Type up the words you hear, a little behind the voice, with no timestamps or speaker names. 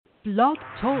Blog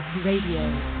Talk Radio.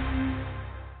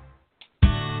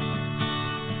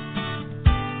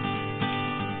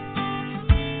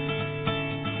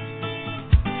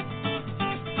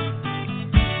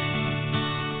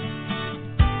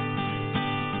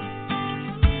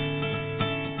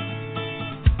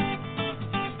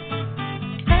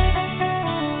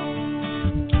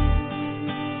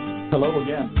 Hello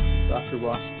again, Dr.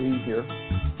 Ross Green here,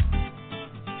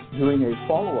 doing a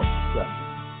follow-up session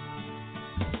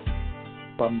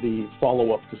from the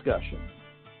follow-up discussion,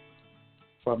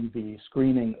 from the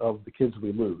screening of the kids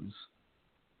we lose.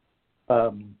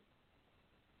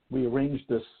 We arranged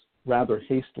this rather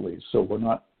hastily, so we're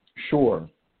not sure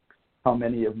how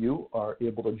many of you are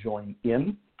able to join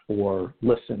in or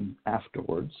listen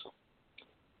afterwards.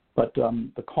 But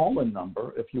the call-in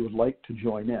number, if you would like to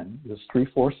join in, is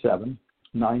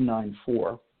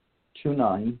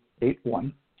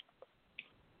 347-994-2981.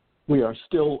 We are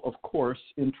still, of course,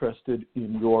 interested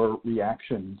in your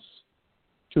reactions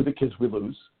to the kids we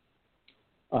lose,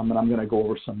 and I'm going to go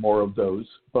over some more of those.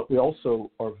 But we also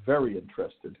are very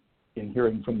interested in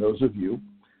hearing from those of you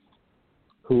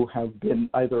who have been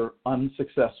either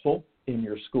unsuccessful in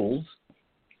your schools.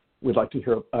 We'd like to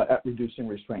hear at reducing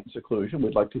restraint and seclusion.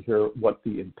 We'd like to hear what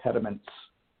the impediments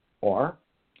are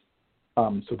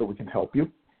so that we can help you.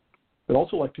 We'd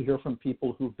also like to hear from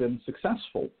people who've been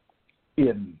successful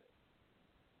in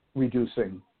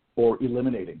reducing or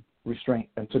eliminating restraint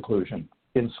and seclusion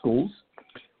in schools,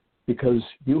 because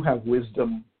you have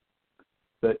wisdom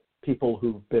that people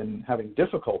who've been having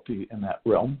difficulty in that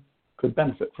realm could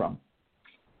benefit from.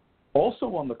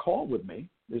 Also on the call with me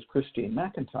is Christine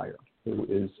McIntyre, who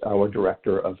is our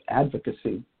Director of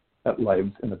Advocacy at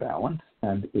Lives in the Balance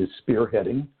and is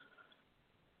spearheading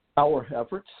our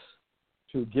efforts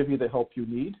to give you the help you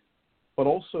need, but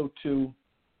also to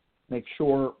make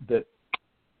sure that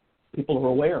people are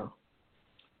aware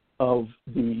of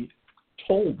the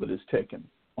toll that is taken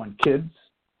on kids,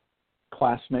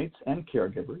 classmates, and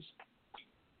caregivers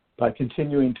by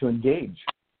continuing to engage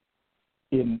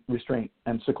in restraint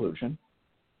and seclusion.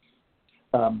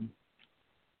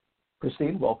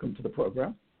 Christine, welcome to the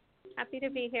program. Happy to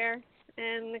be here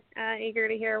and eager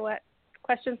to hear what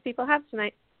questions people have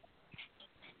tonight.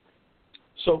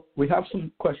 So we have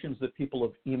some questions that people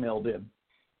have emailed in,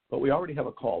 but we already have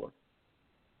a caller.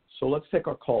 So let's take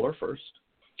our caller first.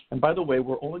 And by the way,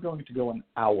 we're only going to go an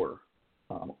hour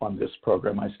on this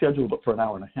program. I scheduled it for an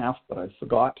hour and a half, but I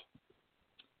forgot,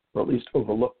 or at least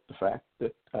overlooked the fact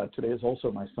that today is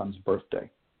also my son's birthday,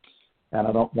 and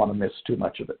I don't want to miss too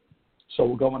much of it. So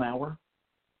we'll go an hour,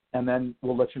 and then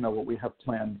we'll let you know what we have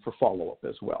planned for follow-up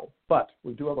as well. But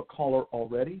we do have a caller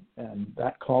already, and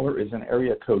that caller is in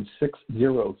area code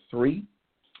 603.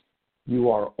 You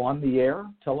are on the air.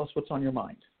 Tell us what's on your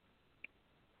mind.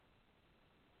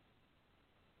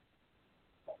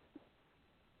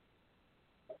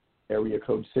 Area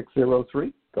code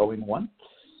 603, going once,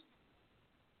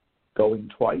 going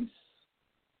twice.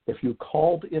 If you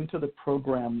called into the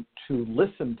program to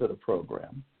listen to the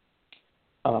program,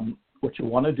 what you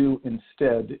want to do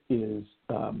instead is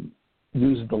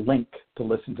use the link to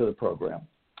listen to the program.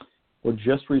 We're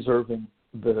just reserving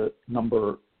the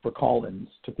number for call-ins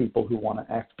to people who want to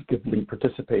actively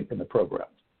participate in the program.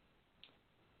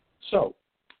 So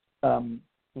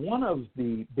one of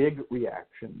the big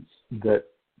reactions that,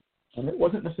 and it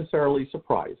wasn't necessarily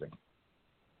surprising,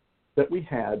 that we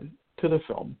had to the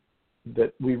film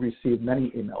that we received many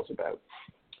emails about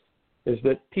is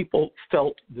that people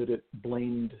felt that it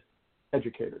blamed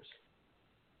educators.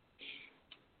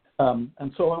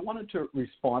 And so I wanted to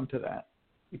respond to that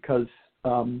because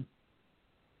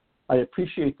I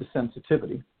appreciate the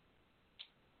sensitivity.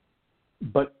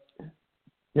 But,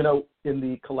 you know, in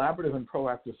the collaborative and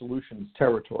proactive solutions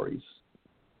territories,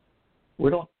 we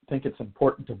don't think it's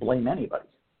important to blame anybody.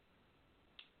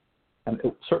 And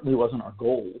it certainly wasn't our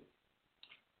goal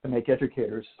to make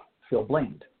educators feel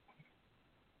blamed.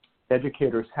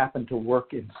 Educators happen to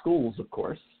work in schools, of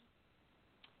course,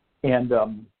 and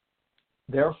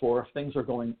therefore, if things are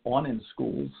going on in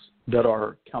schools that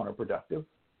are counterproductive,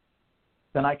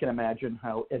 then I can imagine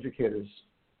how educators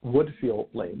would feel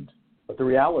blamed. But the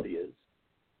reality is,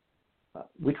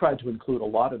 we tried to include a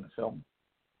lot in the film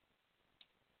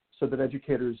so that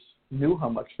educators knew how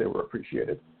much they were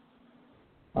appreciated.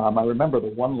 I remember the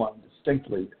one line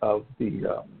distinctly of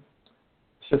the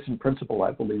assistant principal, I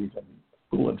believe, in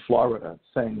school in Florida,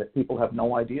 saying that people have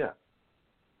no idea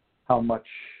how much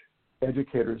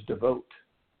educators devote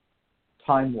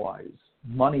time-wise,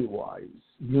 money-wise,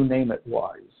 you name it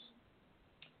wise,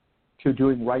 to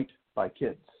doing right by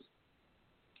kids.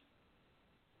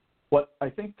 What I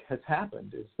think has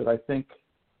happened is that I think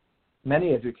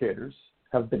many educators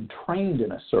have been trained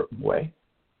in a certain way,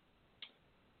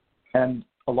 and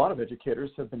a lot of educators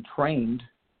have been trained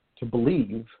to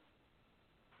believe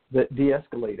that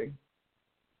de-escalating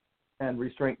and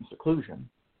restraint and seclusion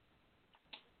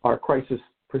are crisis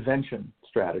prevention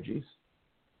strategies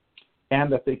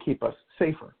and that they keep us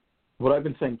safer. What I've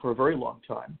been saying for a very long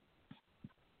time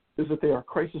is that they are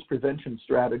crisis prevention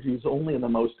strategies only in the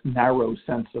most narrow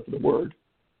sense of the word.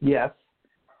 Yes,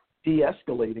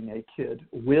 de-escalating a kid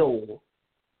will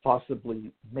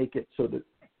possibly make it so that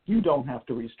you don't have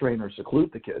to restrain or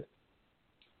seclude the kid.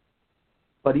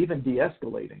 But even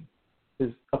de-escalating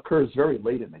occurs very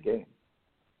late in the game.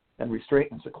 And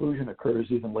restraint and seclusion occurs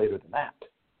even later than that.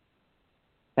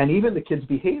 And even the kid's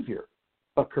behavior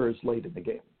occurs late in the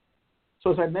game.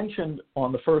 So as I mentioned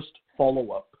on the first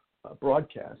follow-up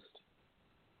broadcast,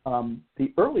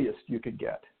 the earliest you can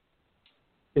get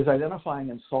is identifying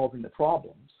and solving the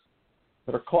problems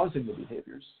that are causing the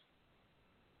behaviors,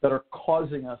 that are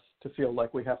causing us to feel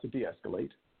like we have to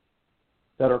de-escalate,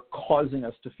 that are causing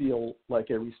us to feel like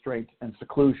a restraint and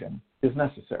seclusion is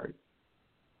necessary.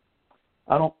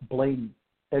 I don't blame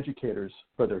educators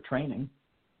for their training.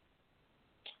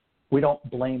 We don't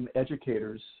blame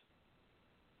educators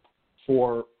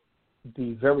for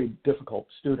the very difficult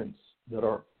students that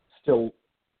are still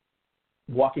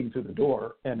walking through the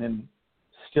door and in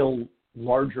still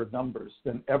larger numbers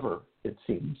than ever, it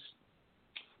seems.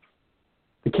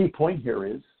 The key point here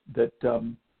is that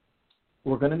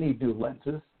we're going to need new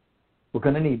lenses. We're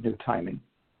going to need new timing.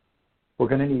 We're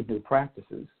going to need new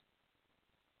practices.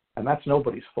 And that's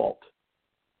nobody's fault.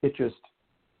 It just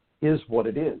is what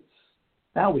it is.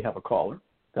 Now we have a caller.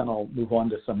 Then I'll move on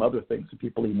to some other things that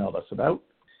people emailed us about.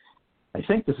 I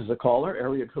think this is a caller,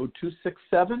 area code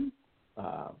 267.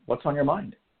 What's on your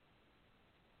mind?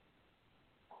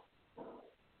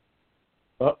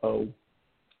 Uh-oh.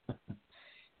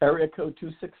 Area code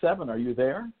 267, are you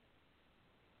there?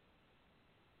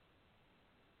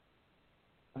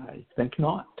 I think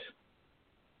not.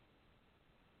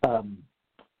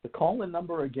 The call-in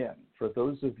number again, for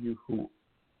those of you who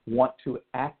want to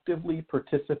actively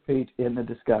participate in the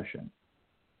discussion,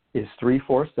 is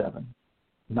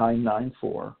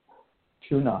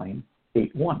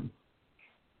 347-994-2981.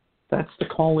 That's the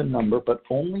call-in number, but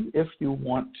only if you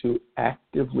want to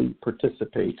actively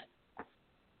participate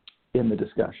in the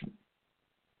discussion.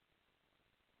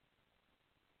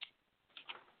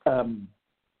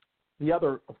 The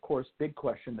other, of course, big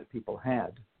question that people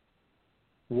had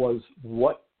was,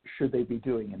 what should they be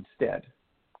doing instead?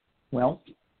 Well,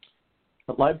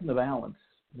 at Lives in the Balance,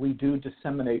 we do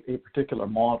disseminate a particular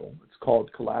model. It's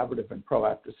called collaborative and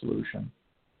proactive solution.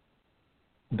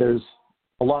 There's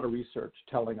a lot of research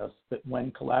telling us that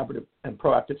when collaborative and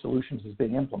proactive solutions is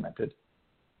being implemented,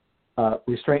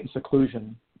 restraint and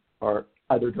seclusion are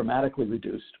either dramatically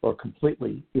reduced or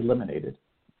completely eliminated.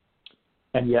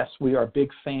 And yes, we are big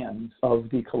fans of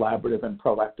the collaborative and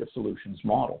proactive solutions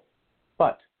model.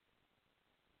 But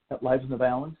at Lives in the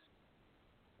Balance,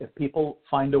 if people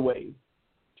find a way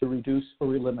to reduce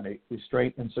or eliminate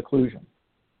restraint and seclusion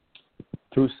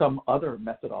through some other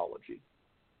methodology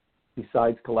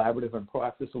besides collaborative and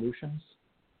proactive solutions,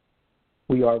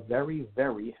 we are very,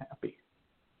 very happy.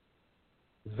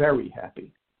 Very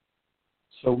happy.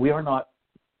 So we are not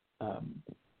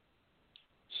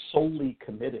solely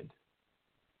committed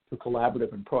to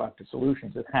collaborative and proactive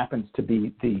solutions. It happens to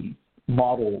be the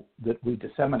model that we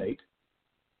disseminate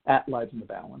at Lives in the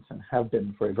Balance and have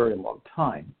been for a very long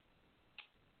time.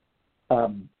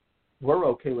 We're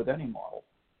okay with any model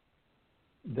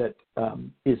that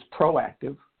is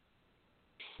proactive,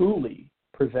 truly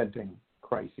preventing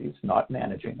crises, not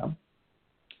managing them.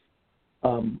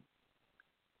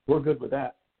 We're good with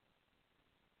that.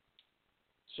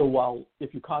 So while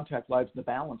if you contact Lives in the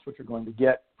Balance, what you're going to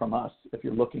get from us, if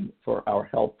you're looking for our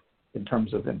help in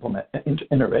terms of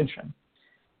intervention,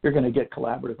 you're going to get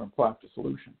collaborative and proactive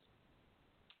solutions.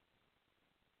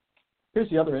 Here's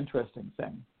the other interesting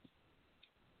thing.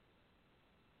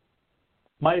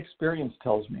 My experience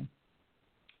tells me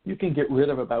you can get rid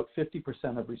of about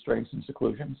 50% of restraints and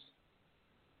seclusions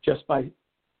just by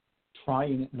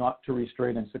trying not to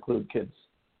restrain and seclude kids.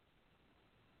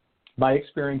 My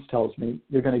experience tells me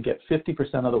you're going to get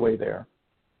 50% of the way there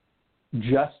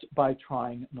just by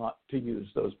trying not to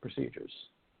use those procedures.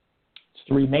 It's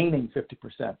the remaining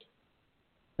 50%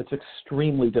 that's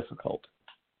extremely difficult.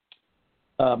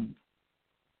 The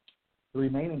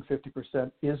remaining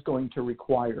 50% is going to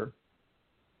require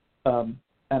an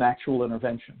actual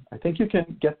intervention. I think you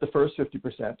can get the first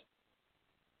 50%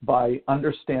 by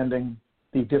understanding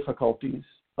the difficulties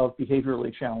of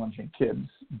behaviorally challenging kids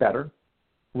better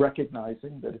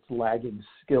recognizing that it's lagging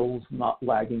skills, not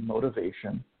lagging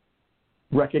motivation,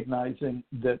 recognizing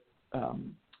that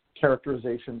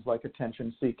characterizations like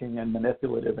attention-seeking and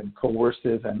manipulative and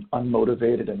coercive and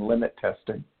unmotivated and limit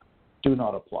testing do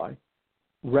not apply,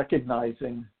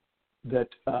 recognizing that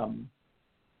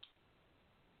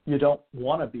you don't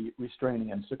want to be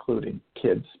restraining and secluding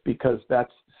kids because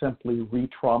that's simply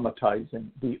re-traumatizing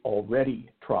the already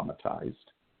traumatized.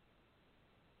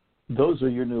 Those are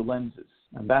your new lenses,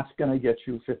 and that's going to get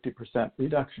you 50%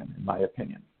 reduction, in my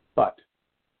opinion. But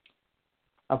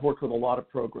I've worked with a lot of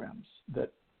programs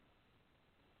that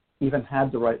even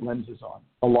had the right lenses on,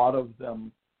 a lot of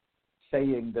them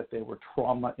saying that they were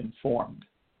trauma-informed,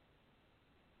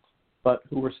 but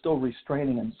who were still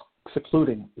restraining and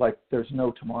secluding like there's no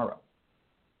tomorrow.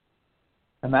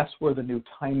 And that's where the new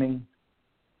timing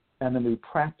and the new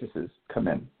practices come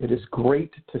in. It is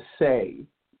great to say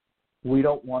we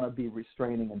don't want to be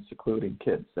restraining and secluding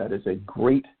kids. That is a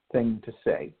great thing to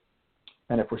say.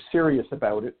 And if we're serious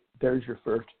about it, there's your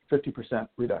first 50%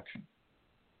 reduction.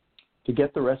 To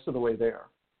get the rest of the way there,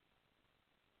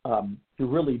 you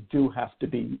really do have to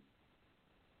be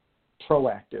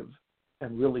proactive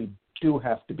and really do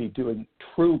have to be doing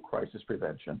true crisis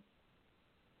prevention.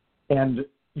 And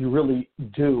you really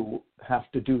do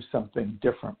have to do something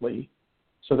differently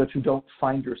so that you don't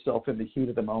find yourself in the heat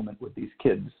of the moment with these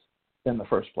kids in the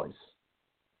first place.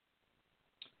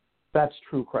 That's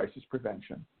true crisis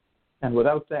prevention. And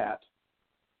without that,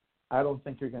 I don't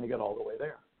think you're going to get all the way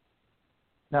there.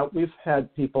 Now, we've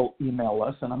had people email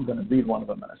us, and I'm going to read one of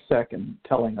them in a second,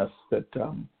 telling us that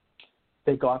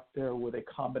they got there with a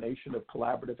combination of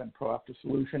collaborative and proactive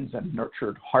solutions and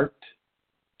nurtured heart.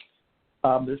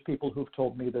 There's people who've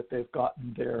told me that they've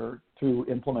gotten there through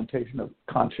implementation of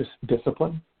conscious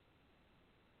discipline.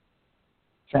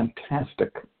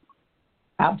 Fantastic.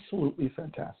 Absolutely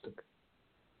fantastic.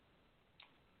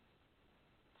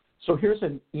 So here's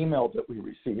an email that we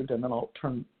received, and then I'll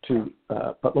turn to,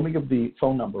 but let me give the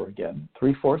phone number again,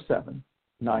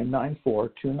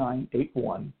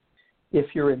 347-994-2981,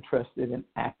 if you're interested in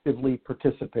actively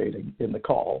participating in the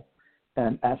call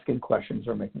and asking questions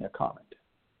or making a comment.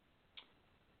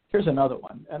 Here's another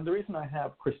one, and the reason I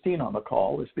have Christine on the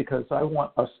call is because I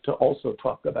want us to also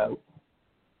talk about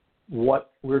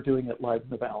what we're doing at Lives in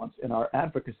the Balance in our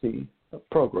advocacy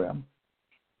program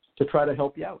to try to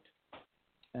help you out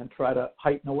and try to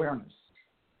heighten awareness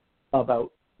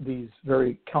about these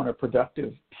very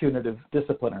counterproductive, punitive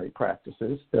disciplinary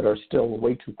practices that are still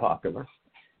way too popular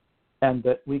and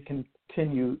that we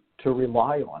continue to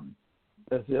rely on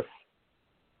as if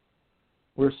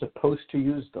we're supposed to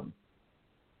use them,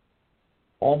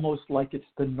 almost like it's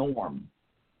the norm.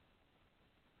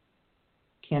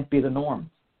 Can't be the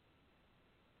norm.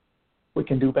 We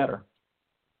can do better.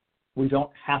 We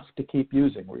don't have to keep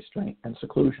using restraint and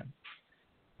seclusion.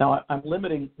 Now, I'm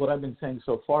limiting what I've been saying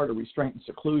so far to restraint and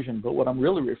seclusion, but what I'm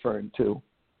really referring to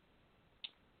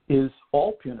is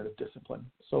all punitive discipline.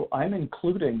 So I'm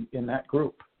including in that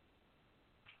group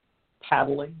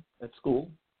paddling at school,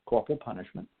 corporal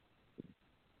punishment.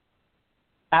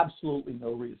 Absolutely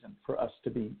no reason for us to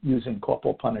be using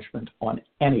corporal punishment on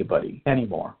anybody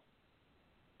anymore.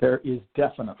 There is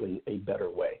definitely a better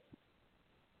way.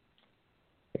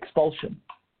 Expulsion.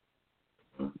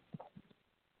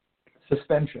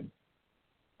 Suspension,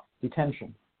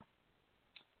 detention.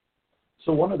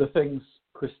 So one of the things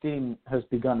Christine has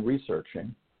begun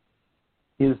researching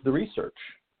is the research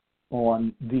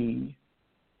on the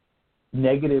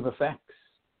negative effects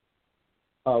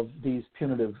of these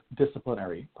punitive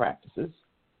disciplinary practices: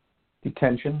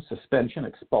 detention, suspension,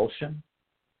 expulsion,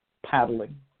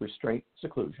 paddling, restraint,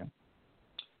 seclusion.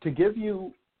 To give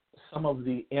you some of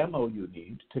the ammo you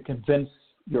need to convince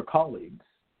your colleagues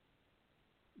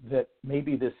that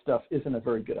maybe this stuff isn't a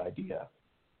very good idea,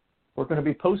 we're going to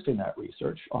be posting that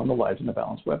research on the Lives in the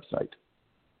Balance website.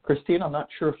 Christine, I'm not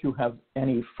sure if you have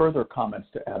any further comments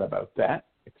to add about that,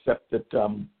 except that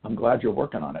I'm glad you're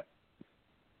working on it.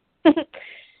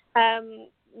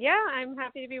 Yeah, I'm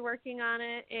happy to be working on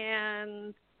it,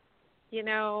 and you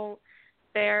know,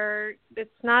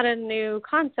 it's not a new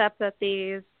concept that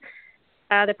these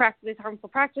harmful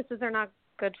practices are not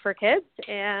good for kids,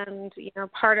 and you know,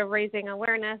 part of raising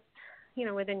awareness, you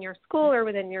know, within your school or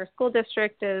within your school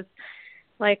district is,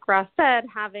 like Ross said,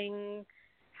 having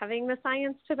the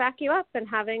science to back you up and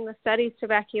having the studies to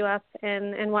back you up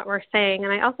in what we're saying.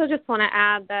 And I also just want to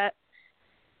add that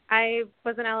I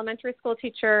was an elementary school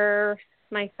teacher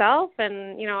myself,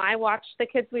 and you know, I watched the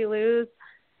kids we lose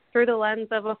through the lens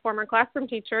of a former classroom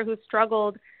teacher who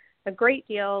struggled a great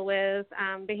deal with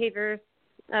behaviors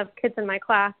of kids in my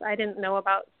class. I didn't know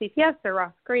about CPS or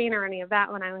Ross Green or any of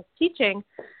that when I was teaching,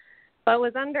 but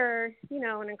was under,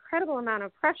 an incredible amount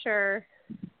of pressure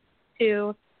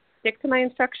to stick to my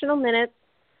instructional minutes,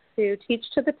 to teach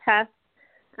to the test,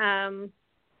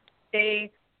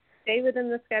 stay within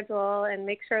the schedule, and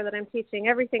make sure that I'm teaching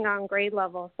everything on grade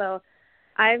level. So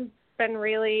I've been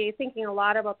really thinking a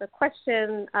lot about the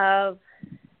question of,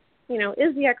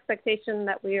 is the expectation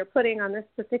that we are putting on this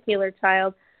particular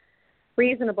child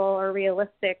reasonable or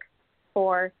realistic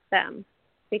for them?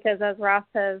 Because as Ross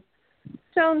has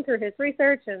shown through his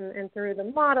research and through the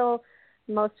model,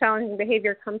 most challenging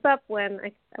behavior comes up when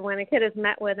a kid is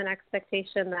met with an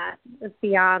expectation that is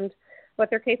beyond what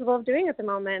they're capable of doing at the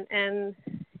moment. And,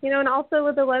 and also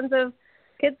with the lens of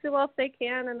kids do well if they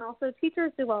can, and also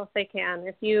teachers do well if they can.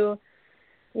 If you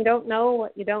don't know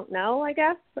what you don't know, I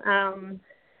guess.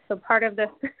 So part of this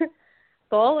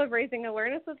goal of raising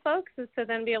awareness with folks is to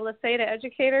then be able to say to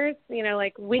educators, we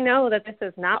know that this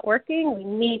is not working. We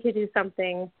need to do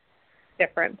something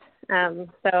different.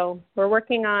 So we're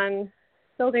working on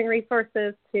building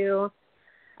resources to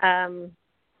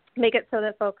make it so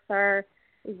that folks are,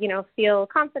 feel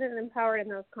confident and empowered in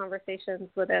those conversations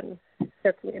within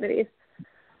their communities.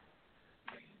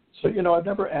 So, I've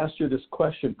never asked you this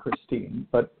question, Christine,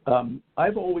 but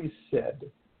I've always said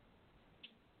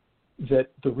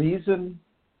that the reason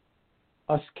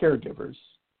us caregivers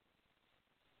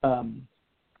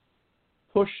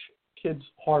push kids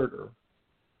harder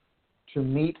to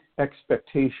meet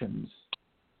expectations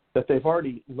that they've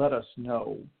already let us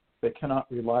know they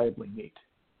cannot reliably meet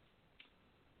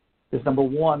is, number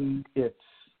one, it's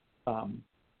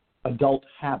adult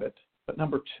habit, but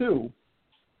number two,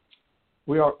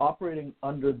 we are operating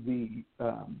under the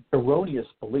erroneous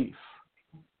belief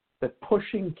that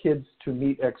pushing kids to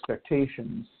meet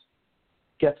expectations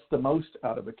gets the most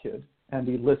out of a kid and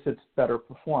elicits better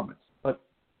performance. But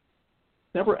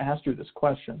never asked you this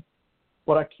question.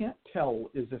 What I can't tell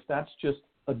is if that's just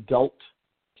adult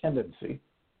tendency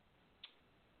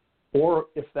or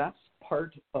if that's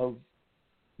part of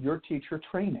your teacher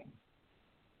training.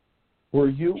 Were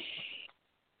you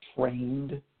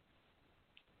trained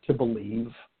to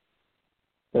believe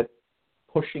that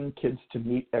pushing kids to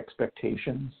meet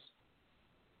expectations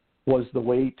was the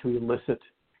way to elicit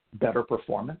better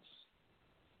performance?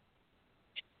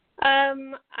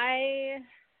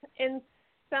 In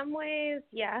some ways,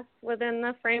 yes, within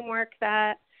the framework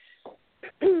that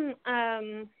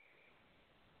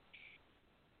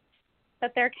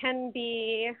that there can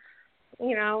be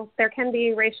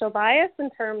racial bias in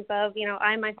terms of,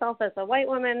 I myself as a white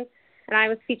woman, and I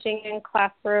was teaching in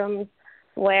classrooms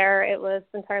where it was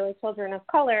entirely children of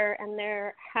color, and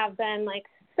there have been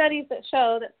studies that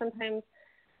show that sometimes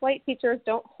white teachers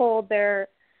don't hold their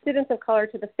students of color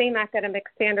to the same academic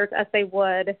standards as they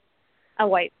would a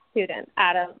white student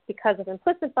because of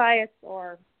implicit bias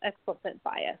or explicit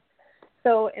bias.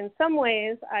 So in some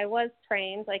ways, I was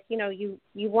trained, you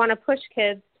want to push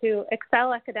kids to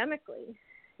excel academically.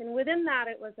 And within that,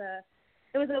 it was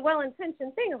a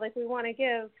well-intentioned thing of we want to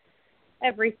give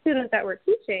every student that we're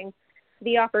teaching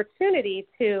the opportunity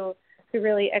to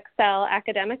really excel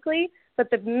academically. But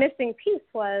the missing piece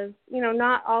was,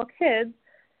 not all kids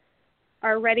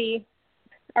are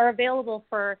available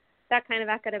for that kind of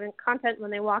academic content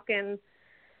when they walk in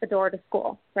the door to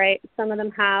school, right? Some of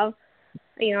them have,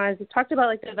 as we talked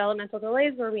about, developmental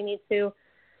delays where we need to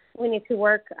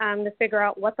work to figure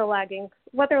out what their lagging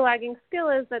skill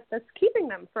is that's keeping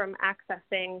them from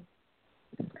accessing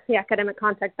the academic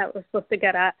content that we're supposed to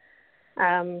get at.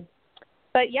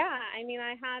 But yeah,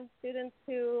 I had students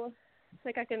who,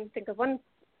 I can think of one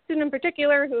student in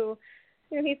particular who,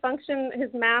 he functioned, his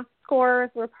math scores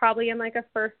were probably in a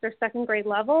first or second grade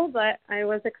level, but I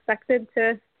was expected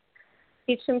to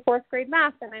teach him fourth grade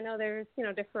math. And I know there's,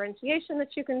 differentiation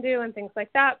that you can do and things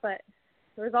like that, but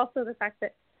there was also the fact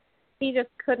that he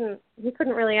couldn't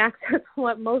really access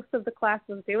what most of the class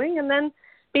was doing, and then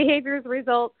behaviors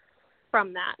result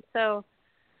from that. So,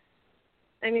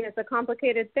 it's a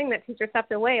complicated thing that teachers have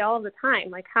to weigh all the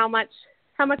time, how much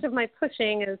of my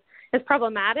pushing is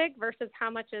problematic versus how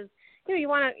much is, you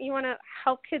want to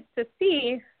help kids to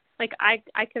see,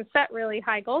 I can set really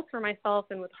high goals for myself,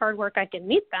 and with hard work I can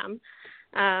meet them.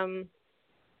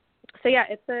 So yeah,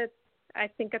 I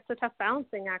think it's a tough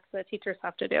balancing act that teachers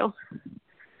have to do.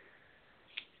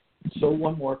 So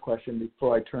one more question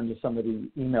before I turn to some of the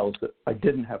emails that I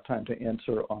didn't have time to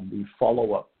answer on the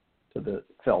follow-up to the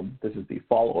film. This is the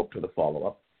follow-up to the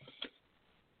follow-up.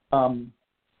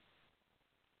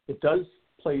 It does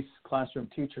place classroom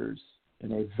teachers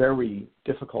in a very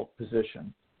difficult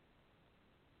position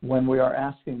when we are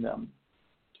asking them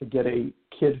to get a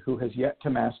kid who has yet to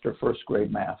master first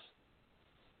grade math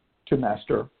to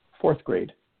master fourth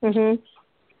grade. Mm-hmm.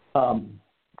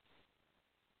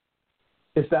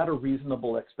 Is that a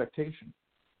reasonable expectation?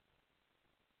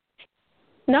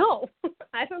 No,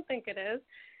 I don't think it is.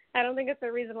 I don't think it's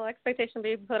a reasonable expectation to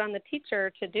be put on the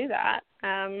teacher to do that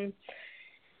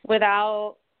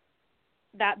without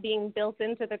that being built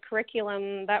into the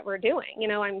curriculum that we're doing. You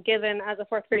know, I'm given, as a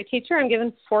fourth grade teacher, I'm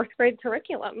given fourth grade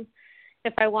curriculum.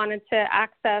 If I wanted to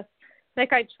access,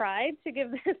 like I tried to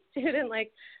give this student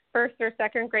like first or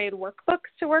second grade workbooks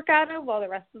to work out of while the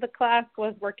rest of the class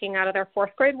was working out of their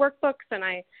fourth grade workbooks, and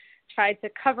I tried to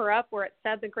cover up where it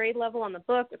said the grade level on the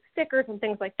book with stickers and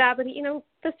things like that. But, you know,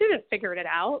 the students figured it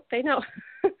out. They know.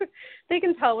 They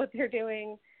can tell what they're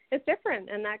doing is different,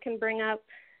 and that can bring up,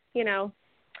 you know,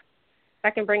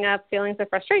 that can bring up feelings of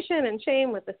frustration and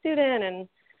shame with the student. And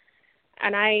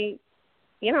I,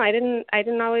 you know, I didn't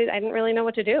really know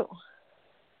what to do.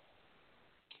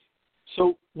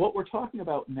 So what we're talking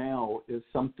about now is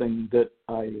something that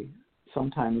I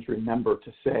sometimes remember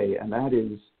to say, and that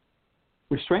is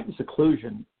restraint and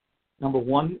seclusion, number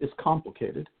one, is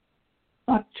complicated,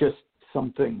 not just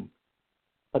something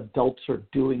adults are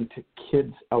doing to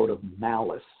kids out of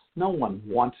malice. No one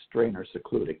wants to restrain or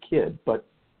seclude a kid, but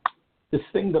this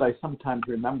thing that I sometimes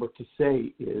remember to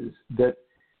say is that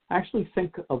I actually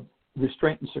think of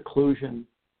restraint and seclusion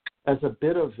as a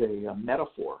bit of a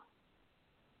metaphor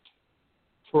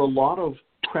for a lot of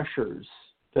pressures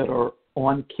that are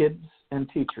on kids and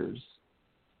teachers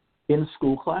in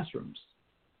school classrooms.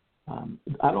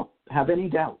 I don't have any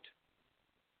doubt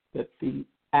that the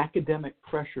academic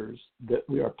pressures that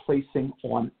we are placing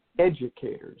on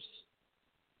educators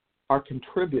are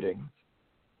contributing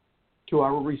to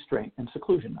our restraint and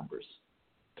seclusion numbers.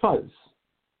 Because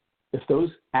if those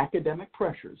academic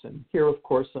pressures, and here, of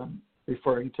course, I'm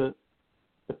referring to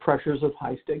the pressures of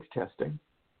high-stakes testing,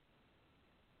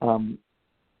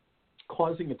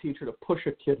 causing a teacher to push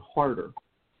a kid harder,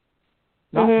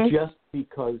 not just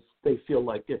because they feel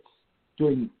like it's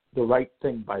doing the right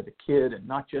thing by the kid, and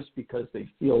not just because they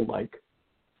feel like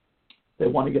they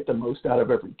want to get the most out of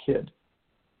every kid,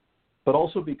 but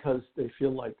also because they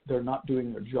feel like they're not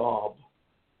doing their job,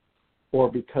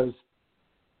 or because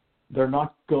they're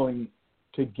not going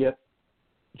to get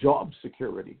job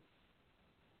security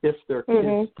if their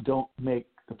kids don't make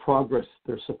the progress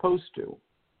they're supposed to.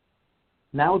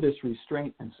 Now this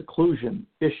restraint and seclusion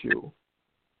issue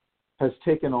has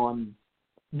taken on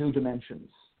new dimensions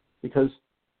because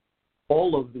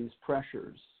all of these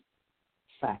pressures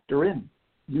factor in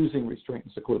using restraint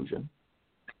and seclusion,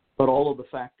 but all of the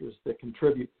factors that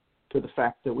contribute to the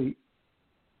fact that we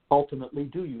ultimately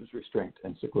do use restraint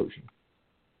and seclusion.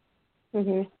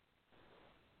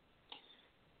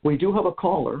 We do have a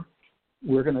caller.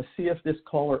 We're going to see if this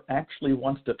caller actually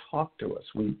wants to talk to us.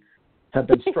 We have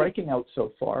been striking out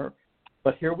so far,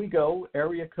 but here we go.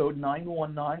 Area code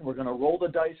 919. We're going to roll the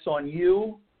dice on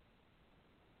you.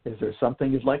 Is there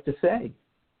something you'd like to say?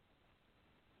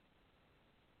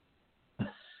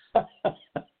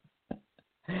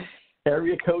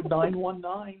 Area code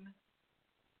 919.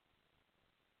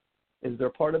 Is there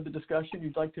part of the discussion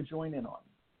you'd like to join in on?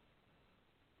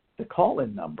 The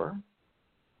call-in number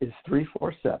is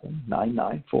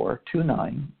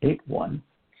 347-994-2981.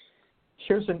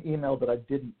 Here's an email that I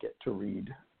didn't get to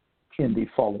read in the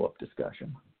follow-up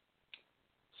discussion.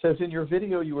 It says, in your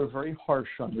video, you were very harsh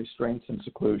on restraints and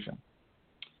seclusion.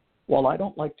 While I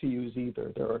don't like to use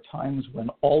either, there are times when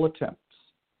all attempts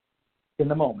in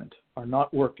the moment are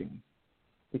not working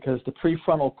because the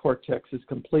prefrontal cortex is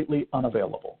completely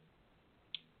unavailable.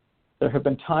 There have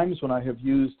been times when I have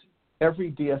used every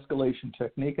de-escalation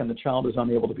technique and the child is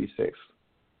unable to be safe.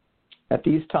 At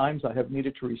these times, I have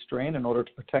needed to restrain in order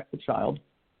to protect the child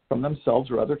from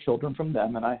themselves or other children from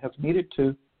them, and I have needed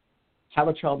to have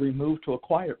a child removed to a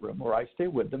quiet room where I stay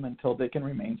with them until they can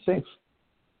remain safe.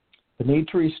 The need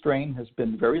to restrain has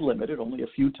been very limited, only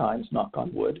a few times, knock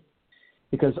on wood,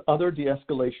 because other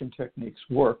de-escalation techniques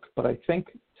work, but I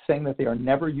think saying that they are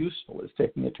never useful is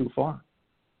taking it too far.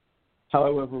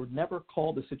 However, I would never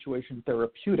call the situation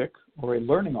therapeutic or a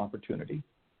learning opportunity.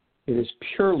 It is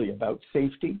purely about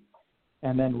safety,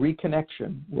 and then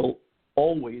reconnection will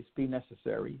always be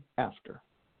necessary after.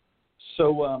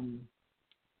 So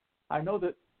I know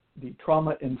that the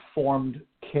trauma-informed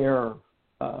care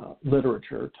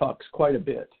literature talks quite a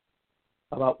bit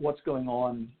about what's going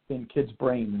on in kids'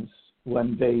 brains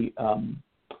when they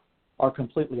are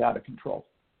completely out of control.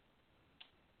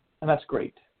 And that's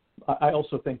great. I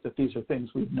also think that these are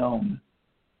things we've known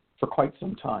for quite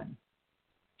some time.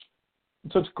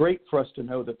 And so it's great for us to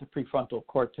know that the prefrontal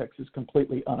cortex is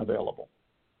completely unavailable.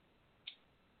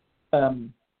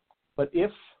 But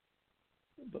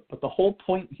the whole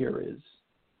point here is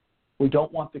we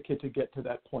don't want the kid to get to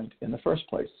that point in the first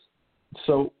place.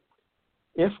 So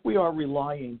if we are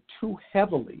relying too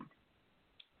heavily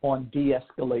on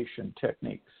de-escalation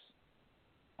techniques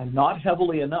and not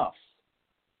heavily enough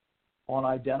on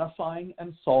identifying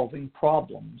and solving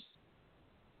problems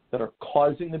that are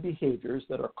causing the behaviors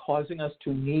that are causing us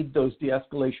to need those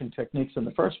de-escalation techniques in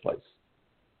the first place,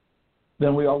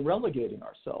 then we are relegating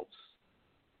ourselves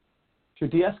to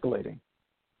de-escalating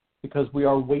because we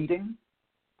are waiting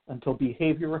until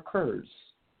behavior occurs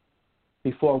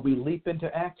before we leap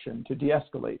into action to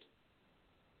de-escalate.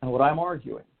 And what I'm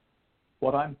arguing,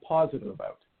 what I'm positive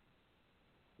about,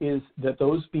 is that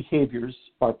those behaviors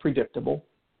are predictable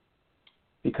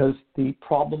because the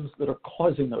problems that are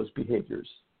causing those behaviors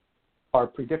are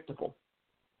predictable.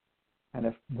 And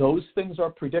if those things are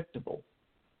predictable,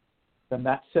 then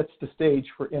that sets the stage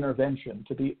for intervention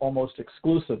to be almost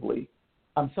exclusively.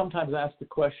 I'm sometimes asked the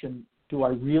question, do I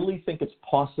really think it's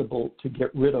possible to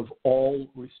get rid of all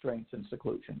restraints and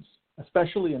seclusions,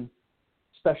 especially in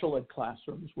special ed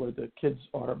classrooms where the kids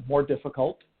are more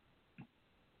difficult?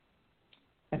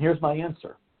 And here's my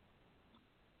answer.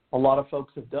 A lot of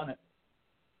folks have done it.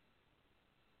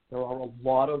 There are a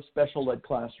lot of special ed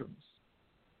classrooms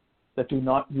that do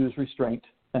not use restraint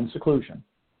and seclusion,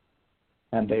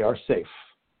 and they are safe.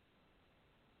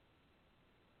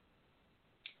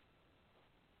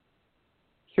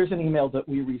 Here's an email that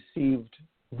we received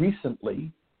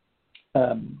recently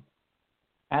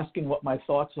asking what my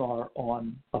thoughts are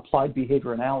on applied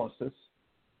behavior analysis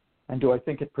and do I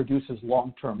think it produces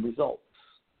long-term results.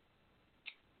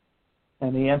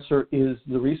 And the answer is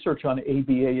the research on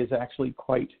ABA is actually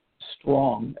quite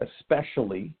strong,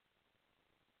 especially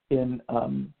in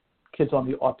kids on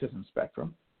the autism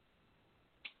spectrum.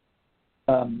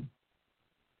 But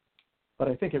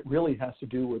I think it really has to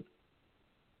do with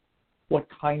what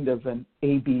kind of an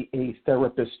ABA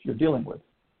therapist you're dealing with.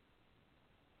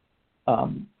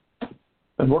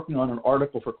 Been working on an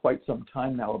article for quite some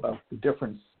time now about the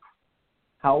difference,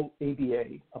 how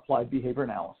ABA, applied behavior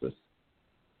analysis,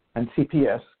 and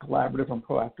CPS, collaborative and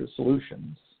proactive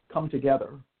solutions, come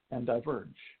together and diverge.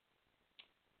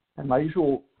 And my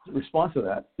usual response to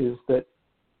that is that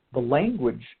the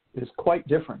language is quite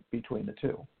different between the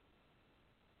two,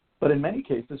 but in many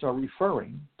cases are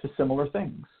referring to similar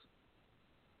things.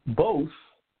 Both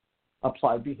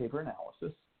applied behavior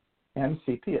analysis and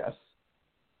CPS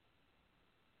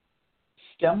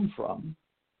stem from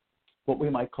what we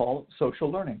might call social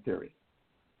learning theory,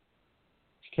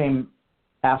 which came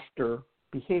after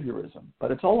behaviorism,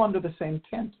 but it's all under the same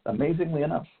tent, amazingly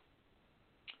enough.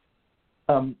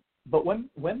 But when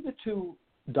the two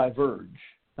diverge,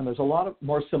 and there's a lot of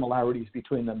more similarities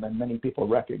between them than many people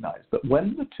recognize, but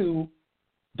when the two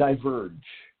diverge,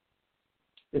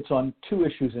 it's on two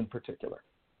issues in particular.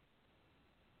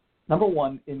 Number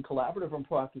one, in collaborative and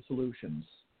proactive solutions,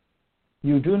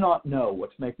 you do not know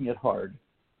what's making it hard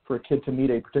for a kid to meet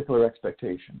a particular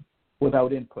expectation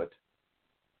without input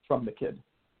from the kid.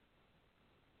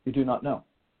 You do not know,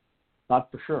 not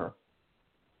for sure.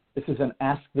 This is an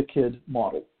ask the kid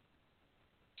model.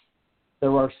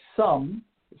 There are some,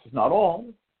 this is not all,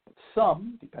 but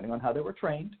some, depending on how they were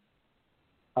trained,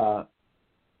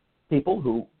 people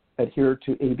who adhere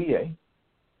to ABA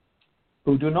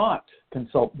who do not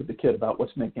consult with the kid about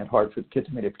what's making it hard for the kid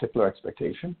to meet a particular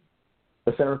expectation.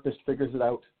 The therapist figures it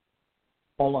out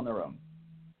all on their own.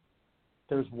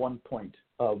 There's one point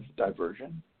of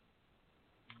diversion.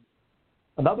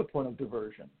 Another point of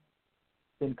diversion,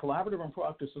 in collaborative and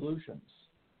proactive solutions,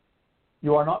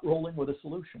 you are not rolling with a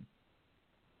solution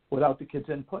without the kid's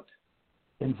input,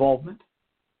 involvement,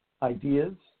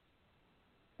 ideas,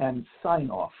 and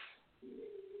sign-off.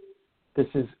 This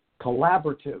is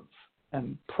collaborative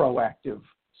and proactive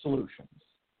solutions.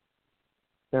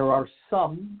 There are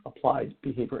some applied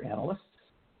behavior analysts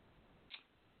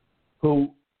who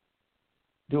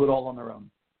do it all on their own.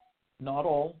 Not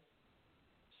all,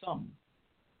 some.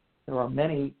 There are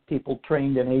many people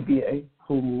trained in ABA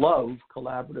who love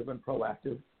collaborative and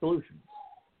proactive solutions.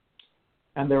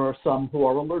 And there are some who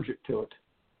are allergic to it.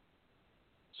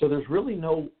 So there's really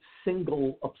no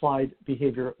single applied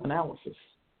behavior analysis.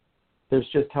 There's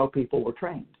just how people were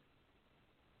trained.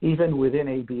 Even within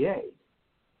ABA,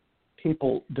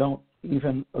 people don't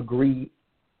even agree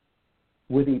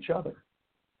with each other.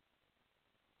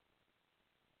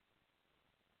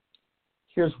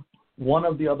 Here's one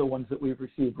of the other ones that we've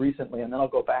received recently, and then I'll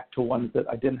go back to ones that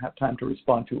I didn't have time to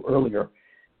respond to earlier.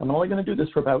 I'm only going to do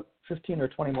this for about 15 or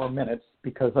 20 more minutes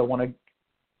because I want to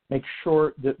make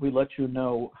sure that we let you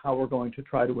know how we're going to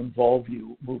try to involve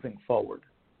you moving forward.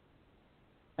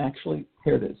 Actually,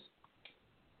 here it is.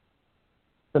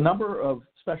 The number of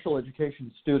special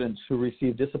education students who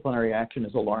receive disciplinary action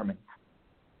is alarming.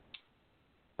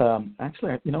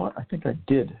 Actually, you know what? I think I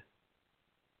did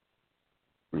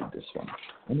read this one.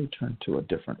 Let me turn to a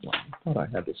different one. I thought I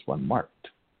had this one marked.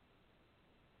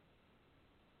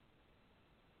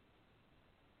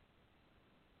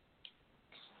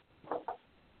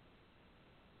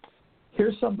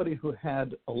 Here's somebody who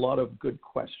had a lot of good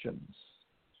questions.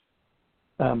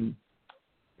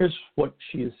 Here's what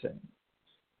she is saying.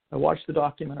 I watched the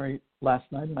documentary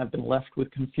last night and I've been left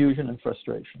with confusion and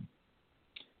frustration.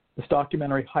 This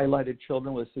documentary highlighted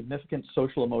children with significant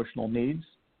social emotional needs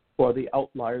who are the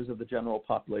outliers of the general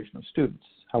population of students.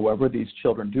 However, these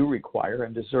children do require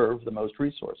and deserve the most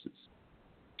resources.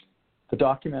 The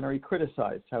documentary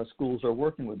criticized how schools are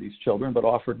working with these children but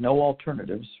offered no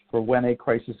alternatives for when a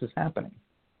crisis is happening.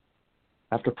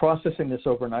 After processing this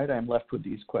overnight, I am left with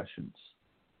these questions.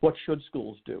 What should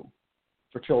schools do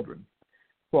for children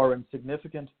who are in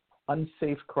significant,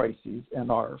 unsafe crises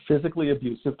and are physically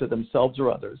abusive to themselves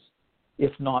or others,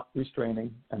 if not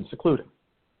restraining and secluding?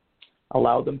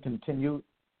 Allow them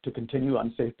to continue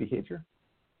unsafe behavior?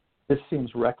 This seems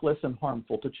reckless and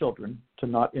harmful to children to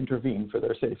not intervene for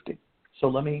their safety. So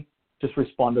let me just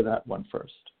respond to that one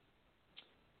first.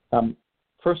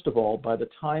 First of all, by the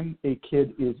time a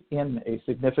kid is in a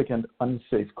significant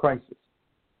unsafe crisis,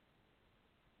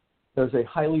 there's a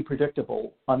highly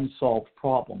predictable unsolved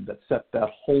problem that set that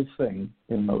whole thing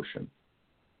in motion.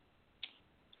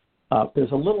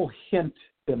 There's a little hint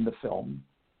in the film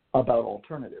about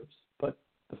alternatives, but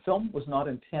the film was not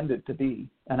intended to be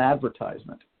an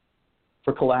advertisement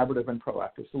for collaborative and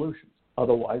proactive solutions.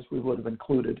 Otherwise, we would have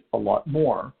included a lot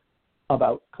more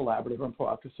about collaborative and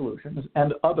proactive solutions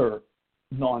and other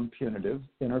non-punitive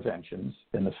interventions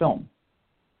in the film.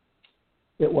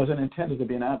 It wasn't intended to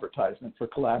be an advertisement for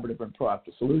collaborative and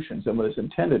proactive solutions. It was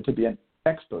intended to be an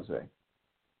expose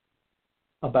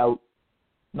about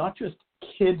not just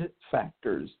kid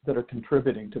factors that are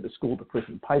contributing to the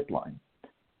school-to-prison pipeline,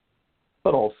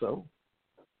 but also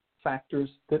factors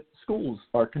that schools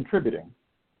are contributing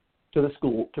to the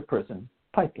school-to-prison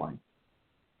pipeline.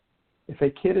 If a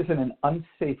kid is in an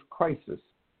unsafe crisis,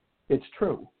 it's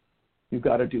true. You've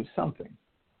got to do something.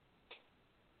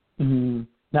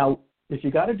 Now, if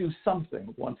you got to do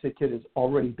something once a kid is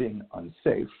already being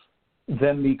unsafe,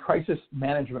 then the crisis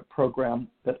management program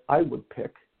that I would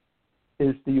pick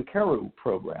is the UCARU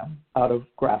program out of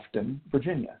Grafton,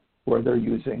 Virginia, where they're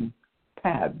using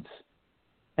pads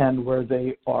and where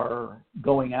they are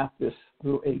going at this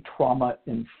through a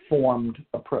trauma-informed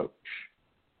approach.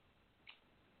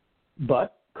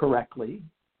 But correctly,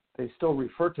 they still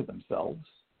refer to themselves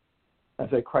as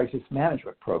a crisis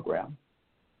management program,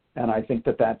 and I think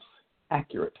that that's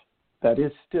accurate. That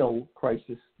is still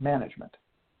crisis management.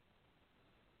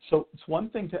 So it's one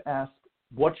thing to ask,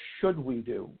 what should we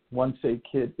do once a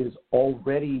kid is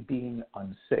already being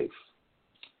unsafe?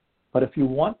 But if you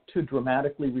want to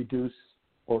dramatically reduce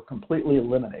or completely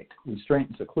eliminate restraint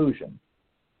and seclusion,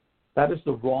 that is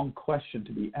the wrong question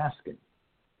to be asking.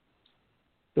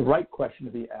 The right question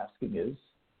to be asking is,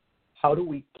 how do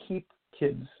we keep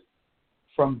kids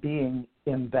from being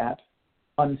in that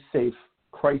unsafe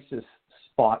crisis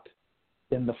spot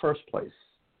in the first place?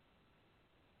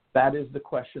 That is the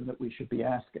question that we should be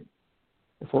asking.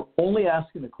 If we're only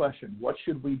asking the question, what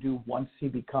should we do once he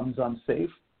becomes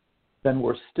unsafe, then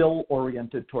we're still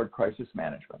oriented toward crisis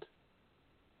management.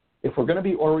 If we're going to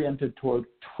be oriented toward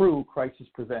true crisis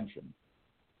prevention,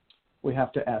 we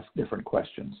have to ask different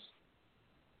questions.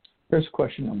 Here's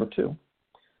question number 2.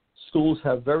 Schools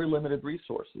have very limited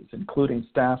resources, including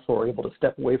staff who are able to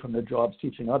step away from their jobs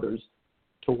teaching others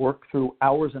to work through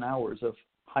hours and hours of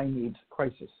high-needs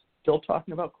crisis. Still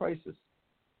talking about crisis.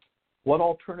 What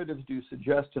alternatives do you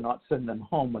suggest to not send them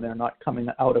home when they're not coming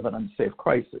out of an unsafe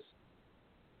crisis?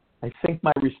 I think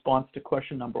my response to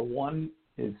question number 1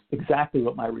 is exactly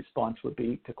what my response would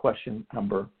be to question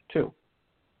number 2.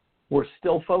 We're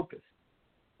still focused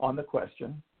on the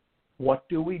question, what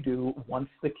do we do once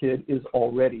the kid is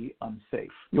already unsafe?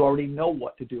 You already know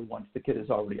what to do once the kid is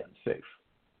already unsafe.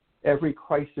 Every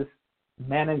crisis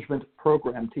management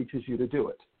program teaches you to do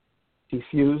it.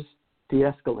 Defuse,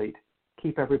 de-escalate,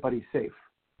 keep everybody safe.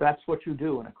 That's what you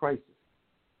do in a crisis.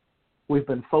 We've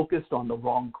been focused on the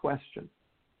wrong question.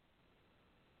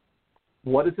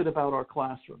 What is it about our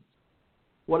classrooms?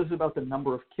 What is it about the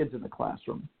number of kids in the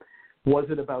classroom? Was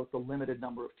it about the limited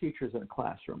number of teachers in a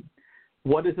classroom?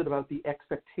 What is it about the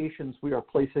expectations we are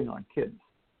placing on kids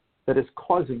that is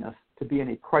causing us to be in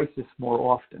a crisis more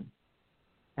often?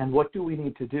 And what do we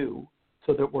need to do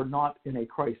so that we're not in a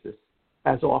crisis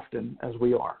as often as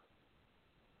we are.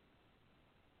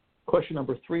 Question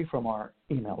number 3 from our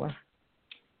emailer.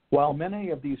 While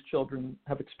many of these children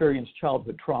have experienced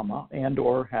childhood trauma and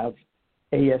or have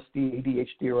ASD,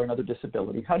 ADHD, or another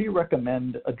disability, how do you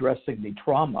recommend addressing the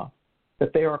trauma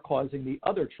that they are causing the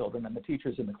other children and the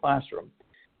teachers in the classroom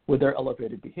with their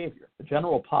elevated behavior? The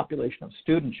general population of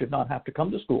students should not have to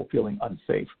come to school feeling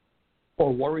unsafe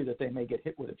or worry that they may get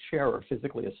hit with a chair or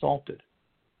physically assaulted.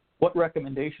 What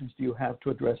recommendations do you have to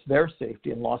address their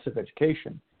safety and loss of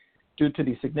education due to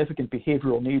the significant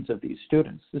behavioral needs of these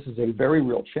students? This is a very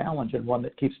real challenge and one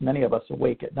that keeps many of us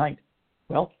awake at night.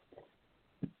 Well,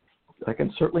 I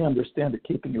can certainly understand it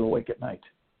keeping you awake at night,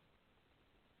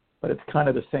 but it's kind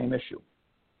of the same issue.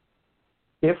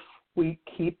 If we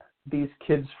keep these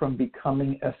kids from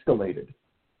becoming escalated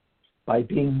by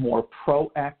being more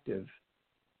proactive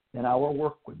in our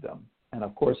work with them, and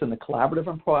of course in the collaborative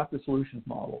and proactive solutions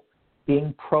model,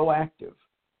 being proactive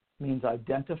means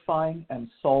identifying and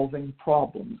solving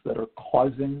problems that are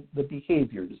causing the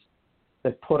behaviors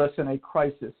that put us in a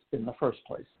crisis in the first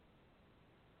place.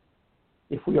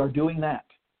 If we are doing that,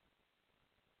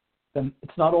 then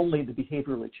it's not only the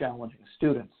behaviorally challenging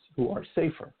students who are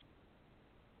safer,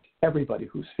 everybody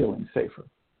who's feeling safer.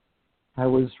 I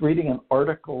was reading an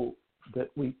article that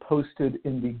we posted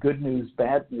in the good news,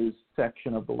 bad news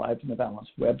section of the Lives in the Balance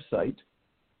website.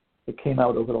 It came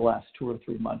out over the last 2 or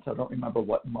 3 months, I don't remember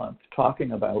what month,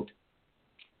 talking about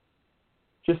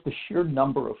just the sheer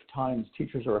number of times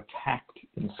teachers are attacked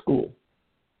in school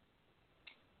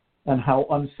and how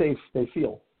unsafe they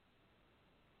feel.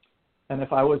 And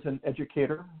if I was an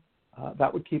educator,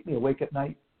 that would keep me awake at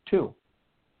night too.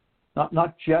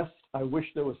 Not just, I wish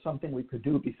there was something we could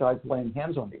do besides laying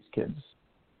hands on these kids,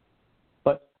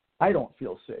 but I don't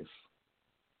feel safe.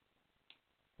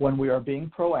 When we are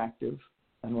being proactive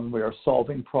and when we are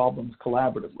solving problems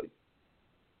collaboratively,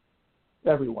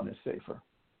 everyone is safer.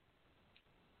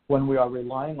 When we are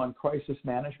relying on crisis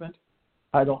management,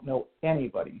 I don't know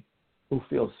anybody who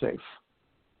feels safe.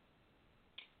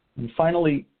 And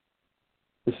finally,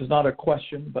 this is not a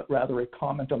question, but rather a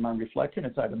comment on my reflection.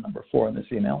 It's item number 4 in this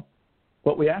email.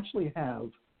 What we actually have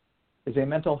is a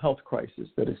mental health crisis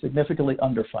that is significantly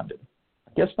underfunded.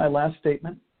 I guess my last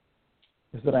statement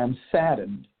is that I am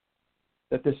saddened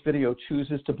that this video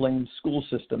chooses to blame school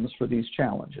systems for these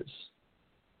challenges.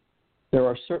 There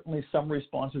are certainly some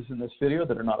responses in this video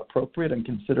that are not appropriate and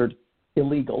considered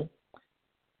illegal.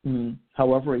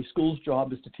 However, a school's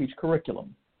job is to teach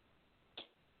curriculum.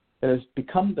 It has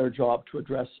become their job to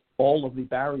address all of the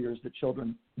barriers that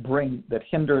children bring that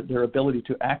hinder their ability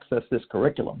to access this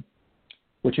curriculum,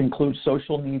 which includes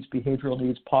social needs, behavioral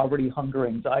needs, poverty, hunger,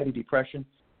 anxiety, depression,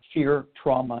 fear,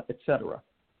 trauma, etc.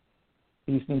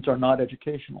 These needs are not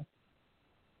educational.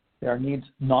 They are needs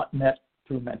not met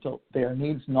through mental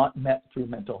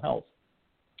health.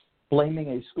 Blaming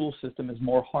a school system is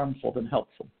more harmful than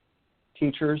helpful.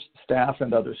 Teachers, staff,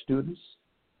 and other students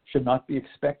should not be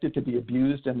expected to be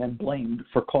abused and then blamed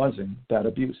for causing that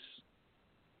abuse.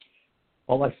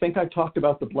 Well, I think I talked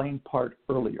about the blame part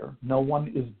earlier. No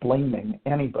one is blaming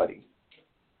anybody.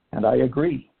 And I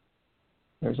agree.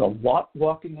 There's a lot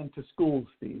walking into schools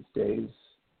these days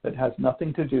that has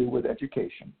nothing to do with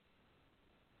education.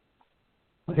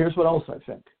 But here's what else I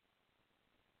think.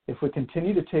 If we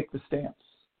continue to take the stance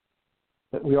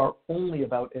that we are only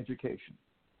about education,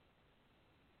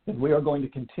 then we are going to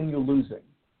continue losing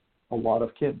a lot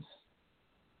of kids.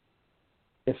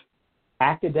 If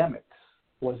academics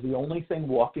was the only thing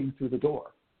walking through the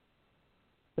door,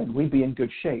 then we'd be in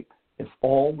good shape if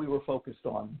all we were focused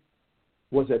on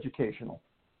was educational.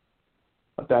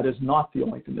 But that is not the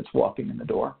only thing that's walking in the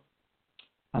door.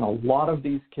 And a lot of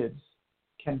these kids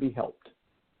can be helped.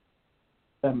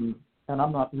 And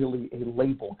I'm not really a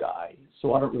label guy,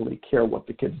 so I don't really care what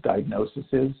the kid's diagnosis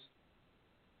is.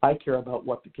 I care about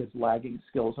what the kid's lagging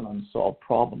skills and unsolved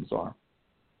problems are,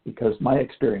 because my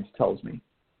experience tells me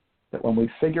that when we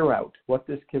figure out what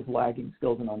this kid's lagging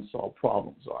skills and unsolved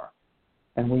problems are,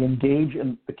 and we engage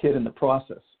in the kid in the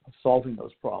process of solving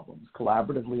those problems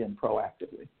collaboratively and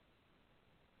proactively,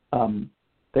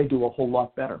 they do a whole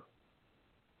lot better.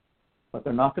 But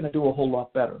they're not going to do a whole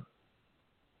lot better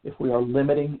if we are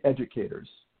limiting educators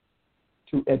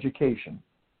to education.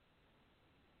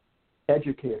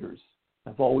 Educators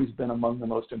have always been among the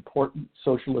most important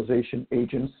socialization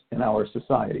agents in our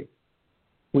society.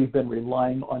 We've been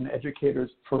relying on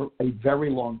educators for a very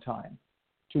long time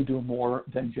to do more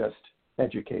than just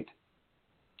educate.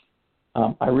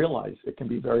 I realize it can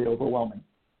be very overwhelming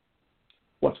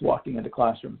what's walking into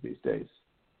classrooms these days.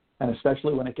 And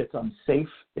especially when it gets unsafe,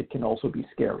 it can also be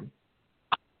scary.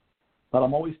 But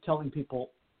I'm always telling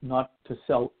people, not to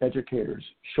sell educators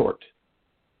short.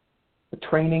 The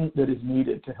training that is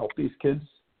needed to help these kids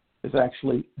is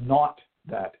actually not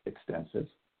that extensive,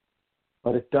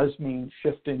 but it does mean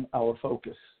shifting our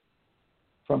focus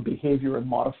from behavior and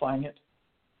modifying it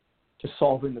to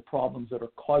solving the problems that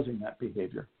are causing that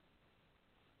behavior.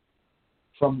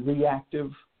 From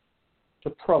reactive to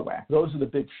proactive. Those are the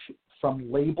big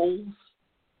from labels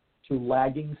to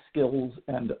lagging skills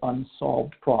and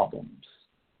unsolved problems.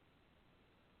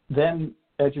 Then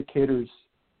educators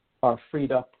are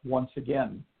freed up once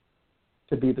again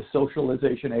to be the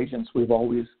socialization agents we've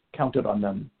always counted on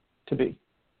them to be.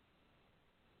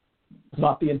 It's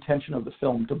not the intention of the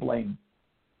film to blame.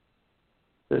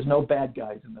 There's no bad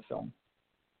guys in the film.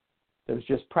 There's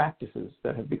just practices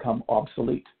that have become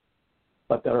obsolete,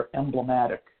 but that are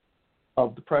emblematic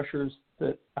of the pressures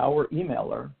that our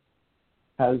emailer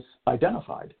has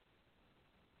identified,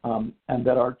 and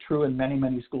that are true in many,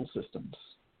 many school systems.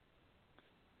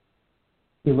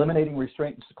 Eliminating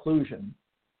restraint and seclusion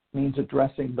means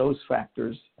addressing those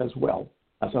factors as well.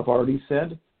 As I've already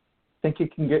said, I think you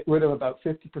can get rid of about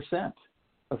 50%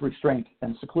 of restraint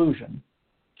and seclusion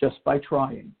just by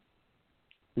trying.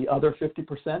 The other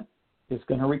 50% is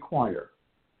going to require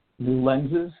new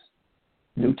lenses,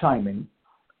 new timing,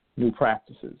 new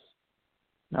practices.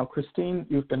 Now, Christine,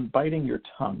 you've been biting your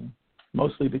tongue,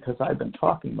 mostly because I've been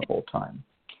talking the whole time.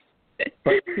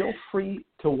 But feel free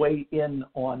to weigh in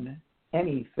on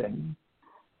anything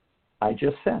I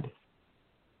just said.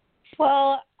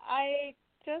 Well, I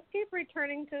just keep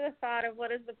returning to the thought of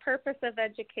what is the purpose of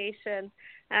education.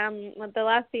 The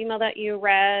last email that you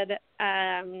read,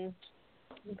 the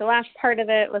last part of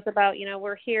it was about,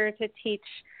 we're here to teach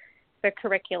the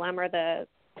curriculum, or the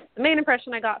main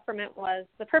impression I got from it was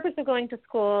the purpose of going to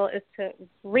school is to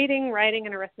reading, writing,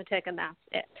 and arithmetic, and that's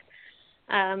it.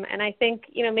 And I think,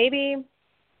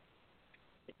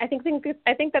 I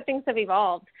think that things have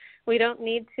evolved. We don't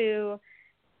need to,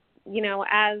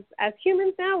 as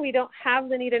humans now, we don't have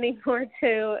the need anymore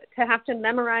to have to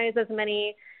memorize as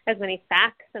many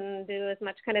facts and do as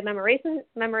much kind of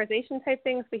memorization type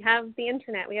things. We have the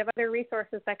internet. We have other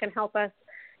resources that can help us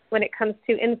when it comes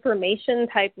to information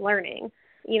type learning.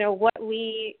 What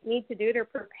we need to do to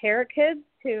prepare kids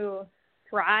to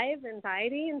thrive in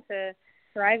society and to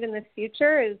thrive in this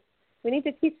future is we need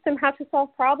to teach them how to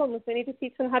solve problems. We need to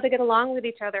teach them how to get along with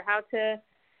each other, how to,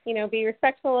 be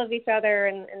respectful of each other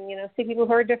and see people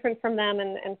who are different from them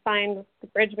and find the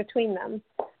bridge between them.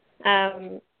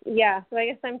 So I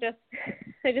guess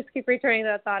I just keep returning to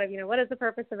that thought of, what is the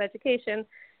purpose of education?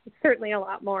 It's certainly a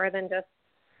lot more than just,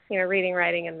 reading,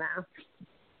 writing, and math.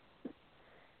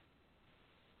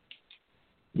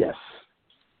 Yes.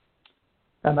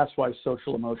 And that's why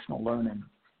social emotional learning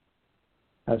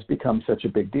has become such a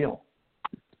big deal,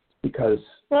 because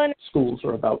schools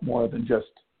are about more than just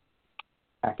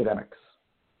academics.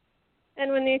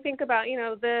 And when you think about,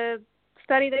 the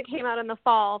study that came out in the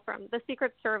fall from the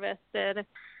Secret Service did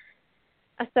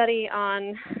a study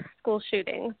on school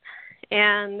shootings,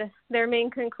 and their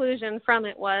main conclusion from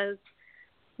it was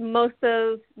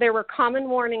there were common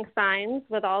warning signs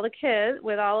with all of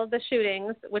the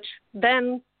shootings, which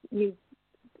then leads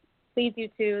you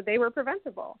to they were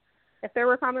preventable. If there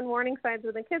were common warning signs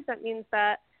with the kids, that means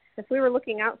that if we were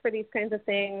looking out for these kinds of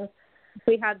things, if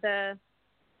we had the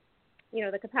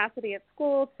capacity at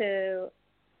school to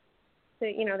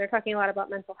they're talking a lot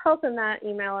about mental health in that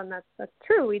email, and that's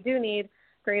true. We do need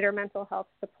greater mental health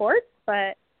support,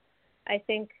 but I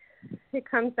think it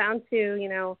comes down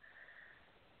to,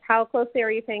 how closely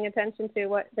are you paying attention to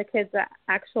what the kids'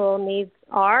 actual needs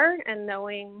are, and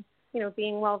knowing,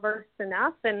 being well-versed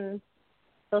enough in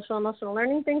social emotional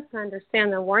learning things to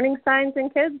understand the warning signs in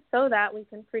kids so that we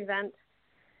can prevent,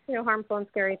 harmful and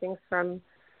scary things from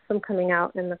coming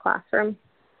out in the classroom.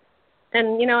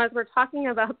 And, as we're talking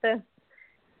about this,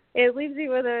 it leaves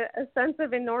you with a sense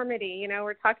of enormity.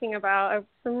 We're talking about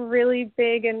some really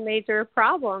big and major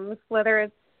problems, whether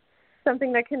it's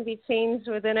something that can be changed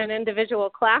within an individual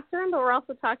classroom, but we're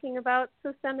also talking about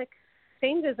systemic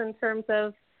changes in terms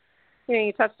of,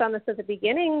 you touched on this at the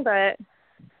beginning, but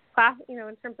class, in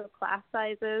terms of class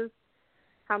sizes,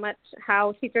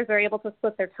 how teachers are able to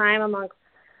split their time amongst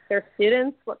their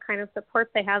students, what kind of support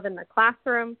they have in the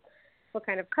classroom, what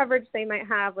kind of coverage they might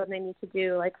have when they need to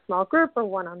do like small group or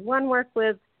one-on-one work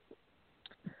with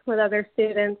other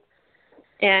students.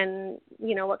 And,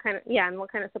 what kind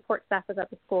of support staff is at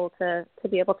the school to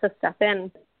be able to step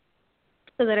in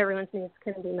so that everyone's needs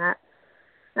can be met.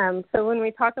 So when we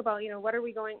talk about,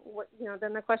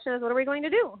 then the question is, what are we going to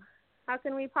do? How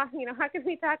can we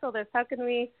tackle this? How can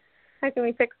we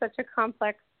fix such a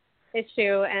complex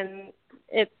issue? And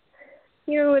it's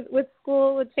with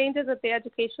school, with changes at the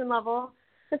education level,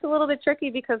 it's a little bit tricky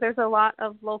because there's a lot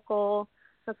of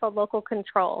that's called local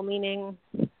control, meaning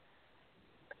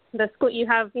the school, you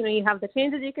have the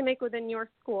changes you can make within your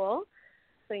school.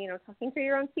 So, talking to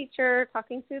your own teacher,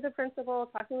 talking to the principal,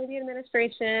 talking with the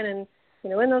administration, and,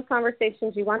 in those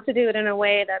conversations, you want to do it in a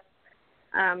way that's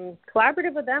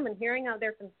collaborative with them and hearing out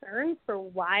their concerns for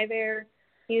why they're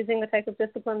using the type of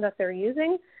discipline that they're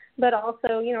using, but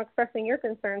also, expressing your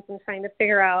concerns and trying to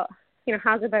figure out,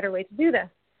 how's a better way to do this.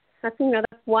 That's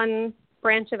one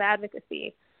branch of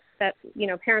advocacy that,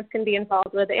 parents can be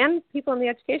involved with and people in the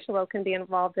education world can be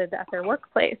involved with at their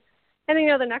workplace. And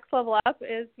then, the next level up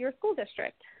is your school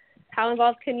district. How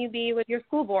involved can you be with your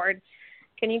school board?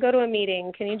 Can you go to a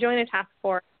meeting? Can you join a task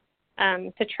force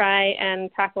to try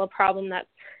and tackle a problem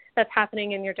that's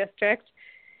happening in your district?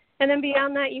 And then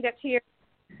beyond that, you get to your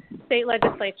state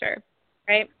legislature,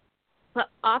 right? But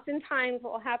oftentimes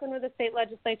what will happen with the state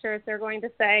legislature is they're going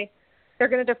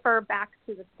to defer back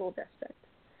to the school district.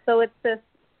 So it's this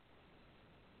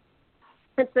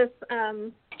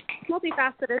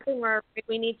multifaceted thing where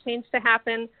we need change to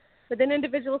happen within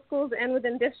individual schools and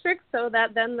within districts so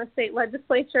that then the state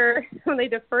legislature, when they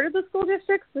defer to the school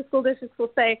districts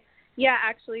will say, yeah,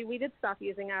 actually, we did stop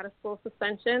using out-of-school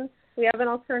suspension. We have an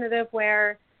alternative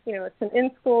where, it's an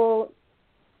in-school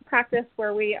practice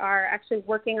where we are actually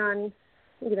working on,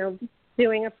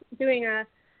 doing a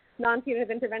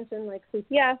non-punitive intervention like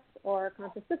CPS or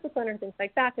conscious discipline or things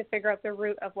like that to figure out the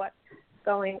root of what's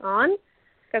going on.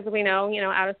 Because we know,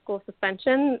 out-of-school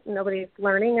suspension, nobody's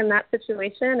learning in that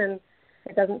situation, and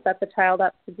it doesn't set the child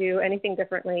up to do anything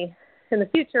differently in the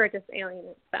future. It just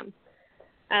alienates them.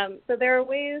 So there are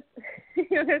ways,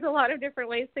 there's a lot of different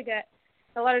ways to get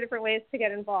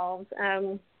involved,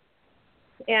 and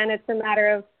it's a matter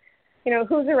of,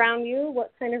 who's around you,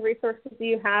 what kind of resources do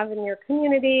you have in your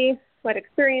community, what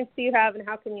experience do you have, and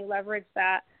how can you leverage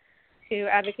that to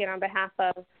advocate on behalf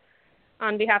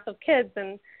of kids.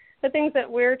 And the things that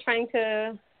we're trying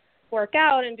to work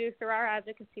out and do through our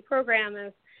advocacy program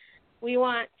is we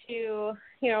want to,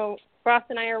 Ross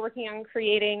and I are working on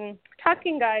creating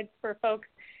talking guides for folks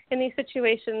in these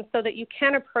situations so that you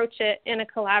can approach it in a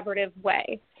collaborative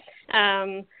way,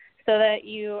 so that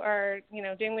you are,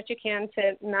 doing what you can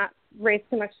to not raise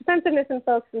too much defensiveness in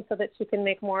folks and so that you can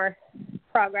make more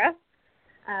progress.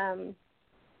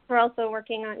 We're also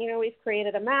working on, we've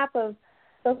created a map of,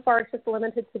 so far it's just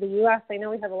limited to the U.S. I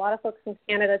know we have a lot of folks in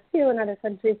Canada too and other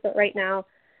countries, but right now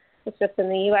it's just in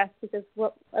the U.S. because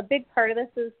a big part of this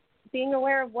is being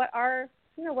aware of what are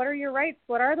your rights,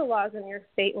 what are the laws in your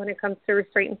state when it comes to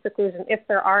restraint and seclusion, if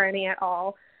there are any at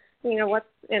all.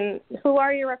 Who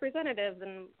are your representatives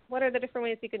and what are the different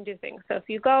ways you can do things. So if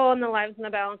you go on the Lives in the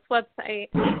Balance website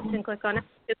and click on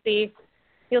advocacy,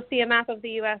 you'll see a map of the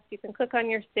U.S. You can click on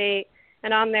your state,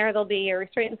 and on there there'll be your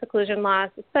restraint and seclusion laws,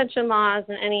 suspension laws,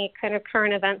 and any kind of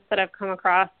current events that I've come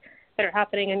across that are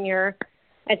happening in your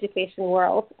education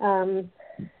world. And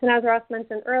as Ross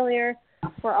mentioned earlier,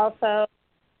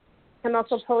 I'm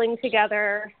also pulling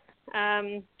together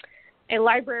a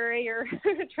library or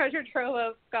treasure trove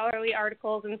of scholarly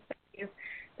articles and studies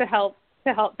to help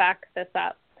back this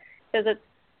up, because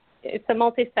it's a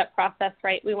multi-step process,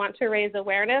 right? We want to raise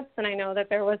awareness, and I know that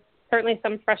there was certainly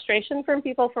some frustration from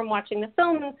people from watching the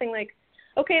film and saying, like,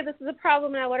 okay, this is a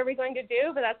problem now, what are we going to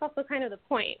do? But that's also kind of the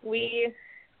point. We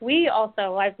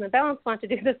also, Lives in the Balance, want to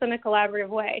do this in a collaborative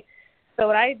way. So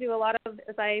what I do a lot of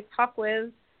is I talk with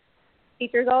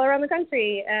teachers all around the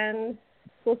country and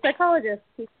school psychologists,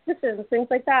 physicians, things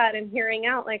like that, and hearing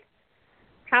out, like,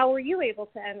 how were you able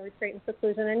to end restraint and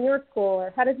seclusion in your school,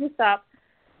 or how did you stop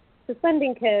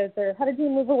suspending kids, or how did you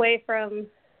move away from,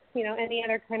 any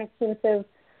other kind of punitive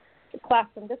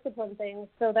classroom discipline things,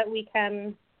 so that we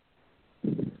can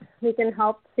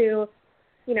help to,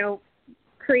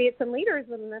 create some leaders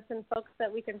in this and folks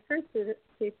that we can turn to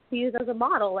use as a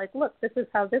model. Like, look, this is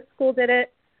how this school did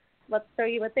it. Let's show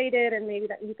you what they did, and maybe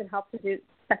that you can help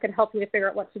that can help you to figure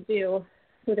out what to do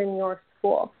within your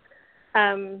school.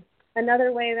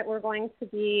 Another way that we're going to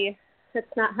be, it's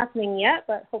not happening yet,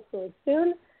 but hopefully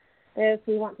soon, is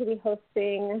we want to be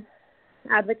hosting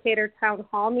advocator town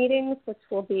hall meetings, which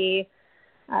will be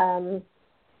an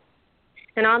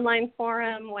online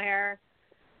forum where,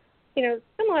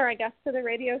 similar, I guess, to the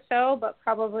radio show, but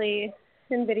probably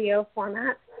in video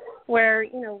format, where,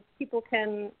 people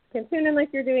can tune in like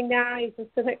you're doing now. You can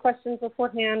submit questions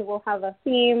beforehand. We'll have a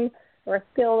theme or a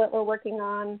skill that we're working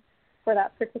on for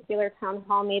that particular town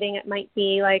hall meeting. It might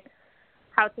be like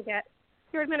how to get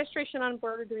your administration on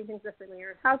board or doing things differently,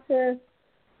 or how to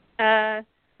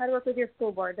work with your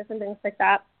school board, different things like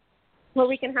that, where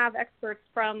we can have experts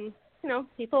from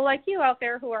people like you out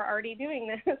there who are already doing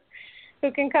this,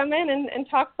 who can come in and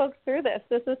talk folks through this.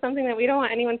 This is something that we don't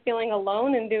want anyone feeling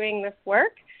alone in doing this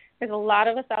work. There's a lot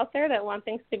of us out there that want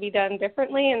things to be done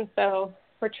differently, and so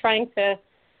we're trying to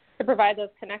provide those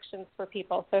connections for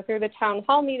people. So through the town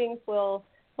hall meetings, we'll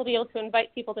be able to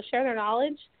invite people to share their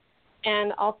knowledge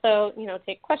and also,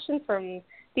 take questions from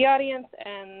the audience.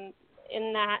 And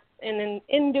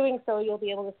in doing so, you'll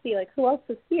be able to see who else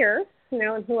is here,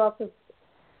 and who else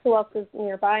is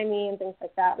nearby me and things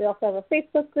like that. We also have a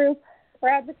Facebook group for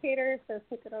advocators, so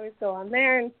you could always go on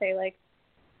there and say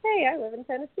hey, I live in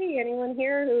Tennessee. Anyone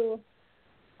here who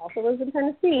also lives in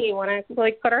Tennessee? Want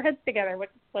to put our heads together?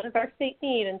 What does our state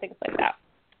need and things like that.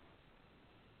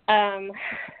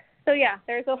 So yeah,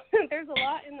 there's a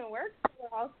lot in the works.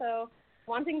 We're also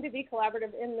wanting to be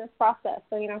collaborative in this process.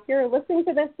 So if you're listening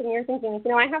to this and you're thinking,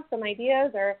 I have some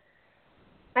ideas or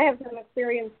I have some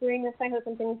experience doing this, I have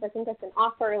some things I think I can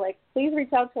offer. Please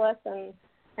reach out to us and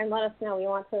let us know. We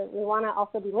want to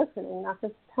also be listening, not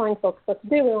just telling folks what to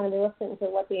do. We want to be listening to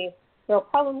what the real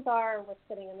problems are, what's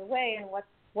getting in the way, and what's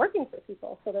working for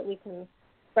people, so that we can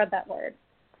spread that word.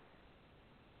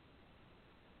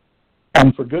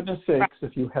 And for goodness sakes,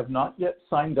 if you have not yet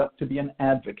signed up to be an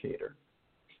advocator,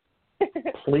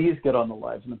 please get on the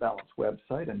Lives in the Balance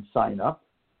website and sign up.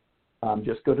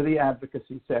 Just go to the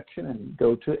advocacy section and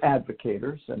go to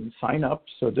advocators and sign up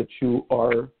so that you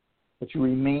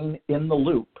remain in the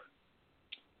loop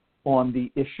on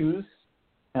the issues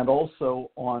and also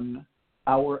on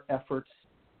our efforts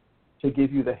to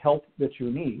give you the help that you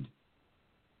need,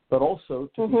 but also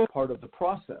to be part of the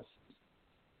process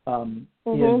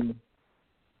in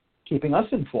keeping us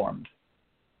informed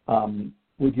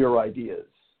with your ideas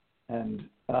and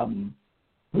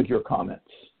with your comments.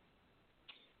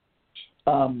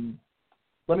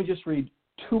 Let me just read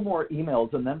 2 more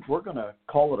emails, and then we're going to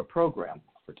call it a program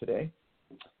for today.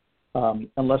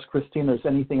 Unless, Christine, there's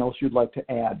anything else you'd like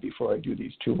to add before I do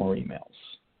these 2 more emails.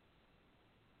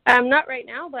 Not right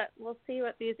now, but we'll see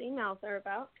what these emails are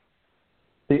about.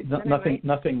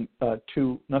 Nothing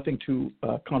too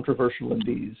controversial in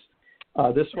these.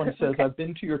 This one says, I've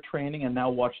been to your training and now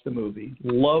watch the movie.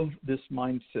 Love this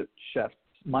mindset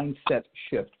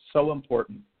shift. So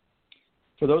important.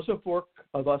 For those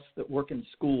of us that work in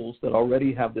schools that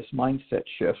already have this mindset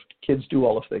shift, kids do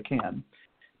all if they can.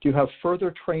 Do you have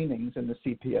further trainings in the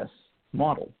CPS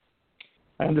model?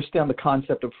 I understand the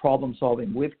concept of problem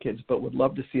solving with kids, but would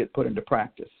love to see it put into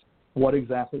practice. What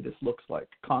exactly this looks like,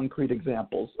 concrete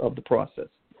examples of the process.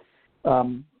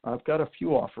 I've got a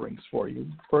few offerings for you.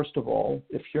 First of all,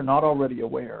 if you're not already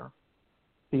aware,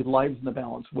 the Lives in the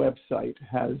Balance website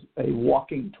has a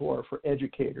walking tour for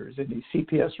educators in the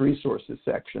CPS resources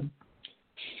section,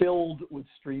 filled with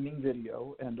streaming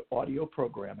video and audio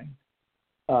programming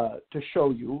to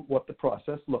show you what the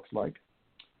process looks like.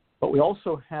 But we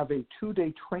also have a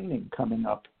 2-day training coming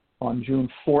up on June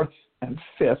 4th and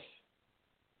 5th.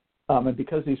 And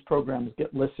because these programs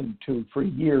get listened to for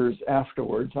years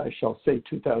afterwards, I shall say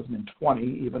 2020,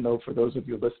 even though for those of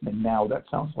you listening now, that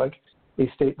sounds like a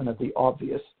statement of the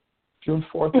obvious. June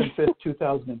 4th and 5th,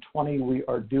 2020, we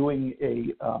are doing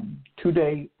a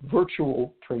 2-day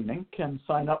virtual training. Can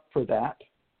sign up for that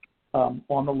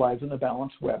on the Lives in the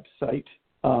Balance website.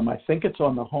 I think it's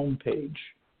on the home page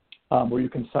where you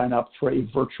can sign up for a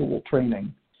virtual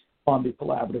training on the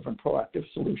collaborative and proactive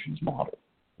solutions model.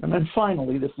 And then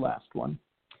finally, this last one.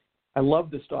 I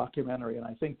love this documentary, and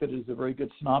I think that it is a very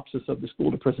good synopsis of the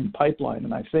school-to-prison pipeline.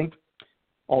 And I think,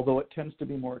 although it tends to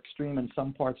be more extreme in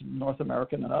some parts of North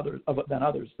America than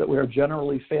others, that we are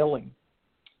generally failing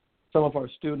some of our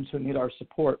students who need our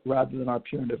support rather than our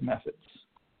punitive methods.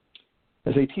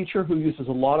 As a teacher who uses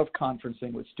a lot of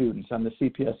conferencing with students on the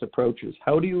CPS approaches,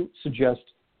 how do you suggest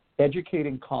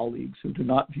educating colleagues who do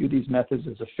not view these methods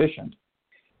as efficient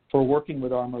for working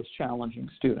with our most challenging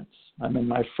students? I'm in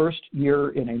my first year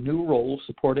in a new role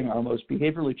supporting our most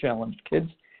behaviorally challenged kids,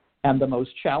 and the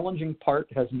most challenging part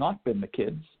has not been the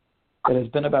kids. It has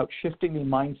been about shifting the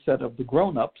mindset of the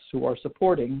grown-ups who are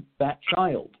supporting that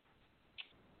child.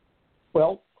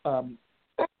 Well,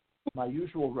 my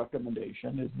usual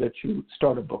recommendation is that you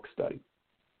start a book study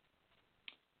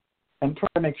and try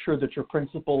to make sure that your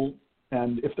principal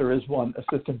and, if there is one,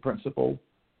 assistant principal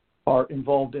are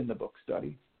involved in the book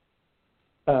study.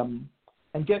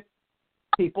 And get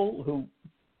people who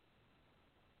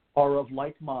are of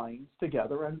like minds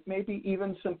together, and maybe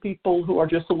even some people who are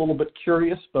just a little bit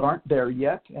curious but aren't there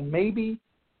yet, and maybe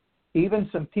even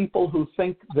some people who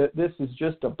think that this is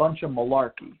just a bunch of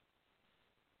malarkey.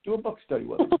 Do a book study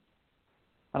with them.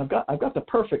 And I've got the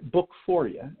perfect book for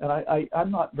you. And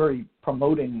I'm not very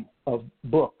promoting of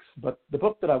books, but the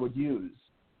book that I would use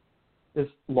is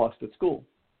Lost at School.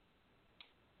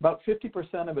 About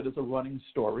 50% of it is a running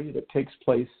story that takes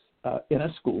place in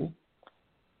a school,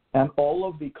 and all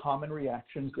of the common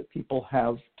reactions that people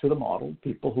have to the model,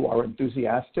 people who are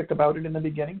enthusiastic about it in the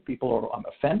beginning, people who are on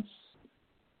the fence,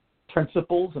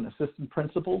 principals and assistant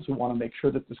principals who want to make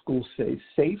sure that the school stays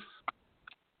safe,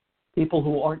 people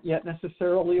who aren't yet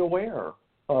necessarily aware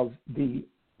of the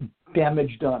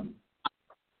damage done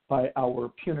by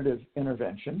our punitive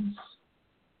interventions,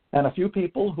 and a few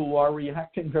people who are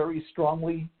reacting very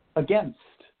strongly against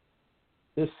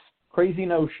this crazy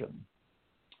notion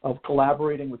of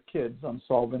collaborating with kids on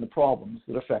solving the problems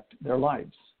that affect their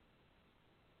lives.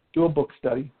 Do a book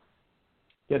study.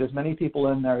 Get as many people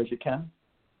in there as you can.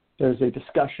 There's a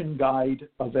discussion guide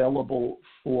available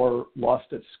for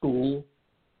Lost at School.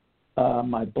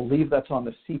 I believe that's on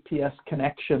the CPS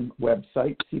Connection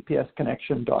website,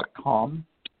 cpsconnection.com.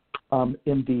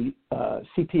 In the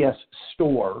CPS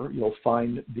store, you'll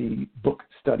find the book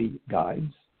study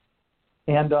guides.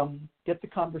 And get the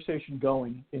conversation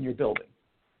going in your building.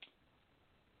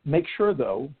 Make sure,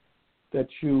 though, that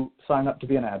you sign up to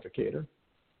be an advocator.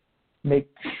 Make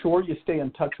sure you stay in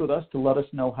touch with us to let us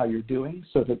know how you're doing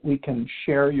so that we can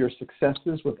share your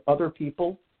successes with other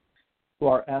people who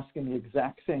are asking the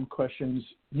exact same questions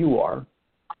you are.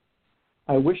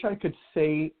 I wish I could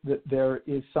say that there's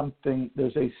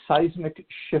a seismic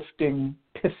shifting,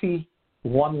 pithy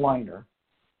one-liner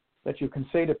that you can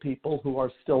say to people who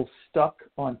are still stuck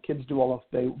on kids do all if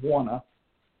they wanna,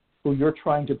 who you're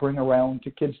trying to bring around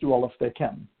to kids do all if they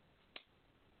can.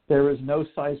 There is no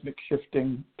seismic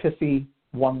shifting, pithy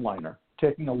one-liner.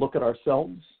 Taking a look at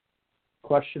ourselves,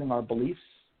 questioning our beliefs,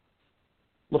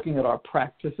 looking at our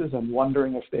practices and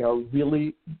wondering if they are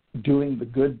really doing the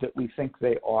good that we think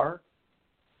they are,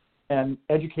 and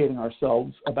educating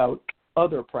ourselves about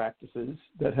other practices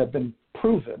that have been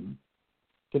proven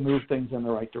to move things in the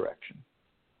right direction.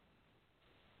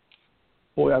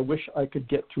 Boy, I wish I could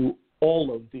get through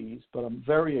all of these, but I'm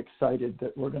very excited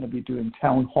that we're going to be doing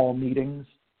town hall meetings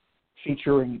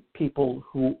featuring people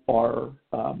who are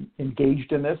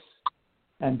engaged in this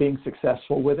and being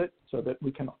successful with it so that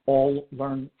we can all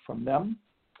learn from them.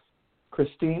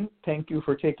 Christine, thank you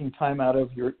for taking time out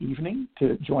of your evening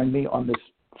to join me on this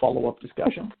follow-up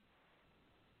discussion.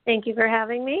 Thank you for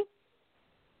having me.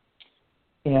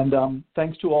 And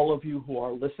thanks to all of you who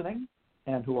are listening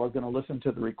and who are going to listen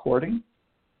to the recording.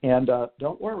 And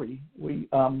don't worry, we're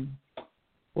going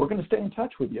to stay in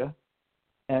touch with you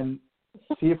and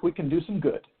see if we can do some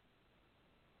good.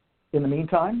 In the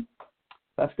meantime,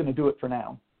 that's going to do it for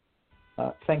now.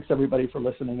 Thanks, everybody, for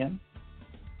listening in.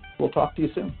 We'll talk to you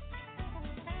soon.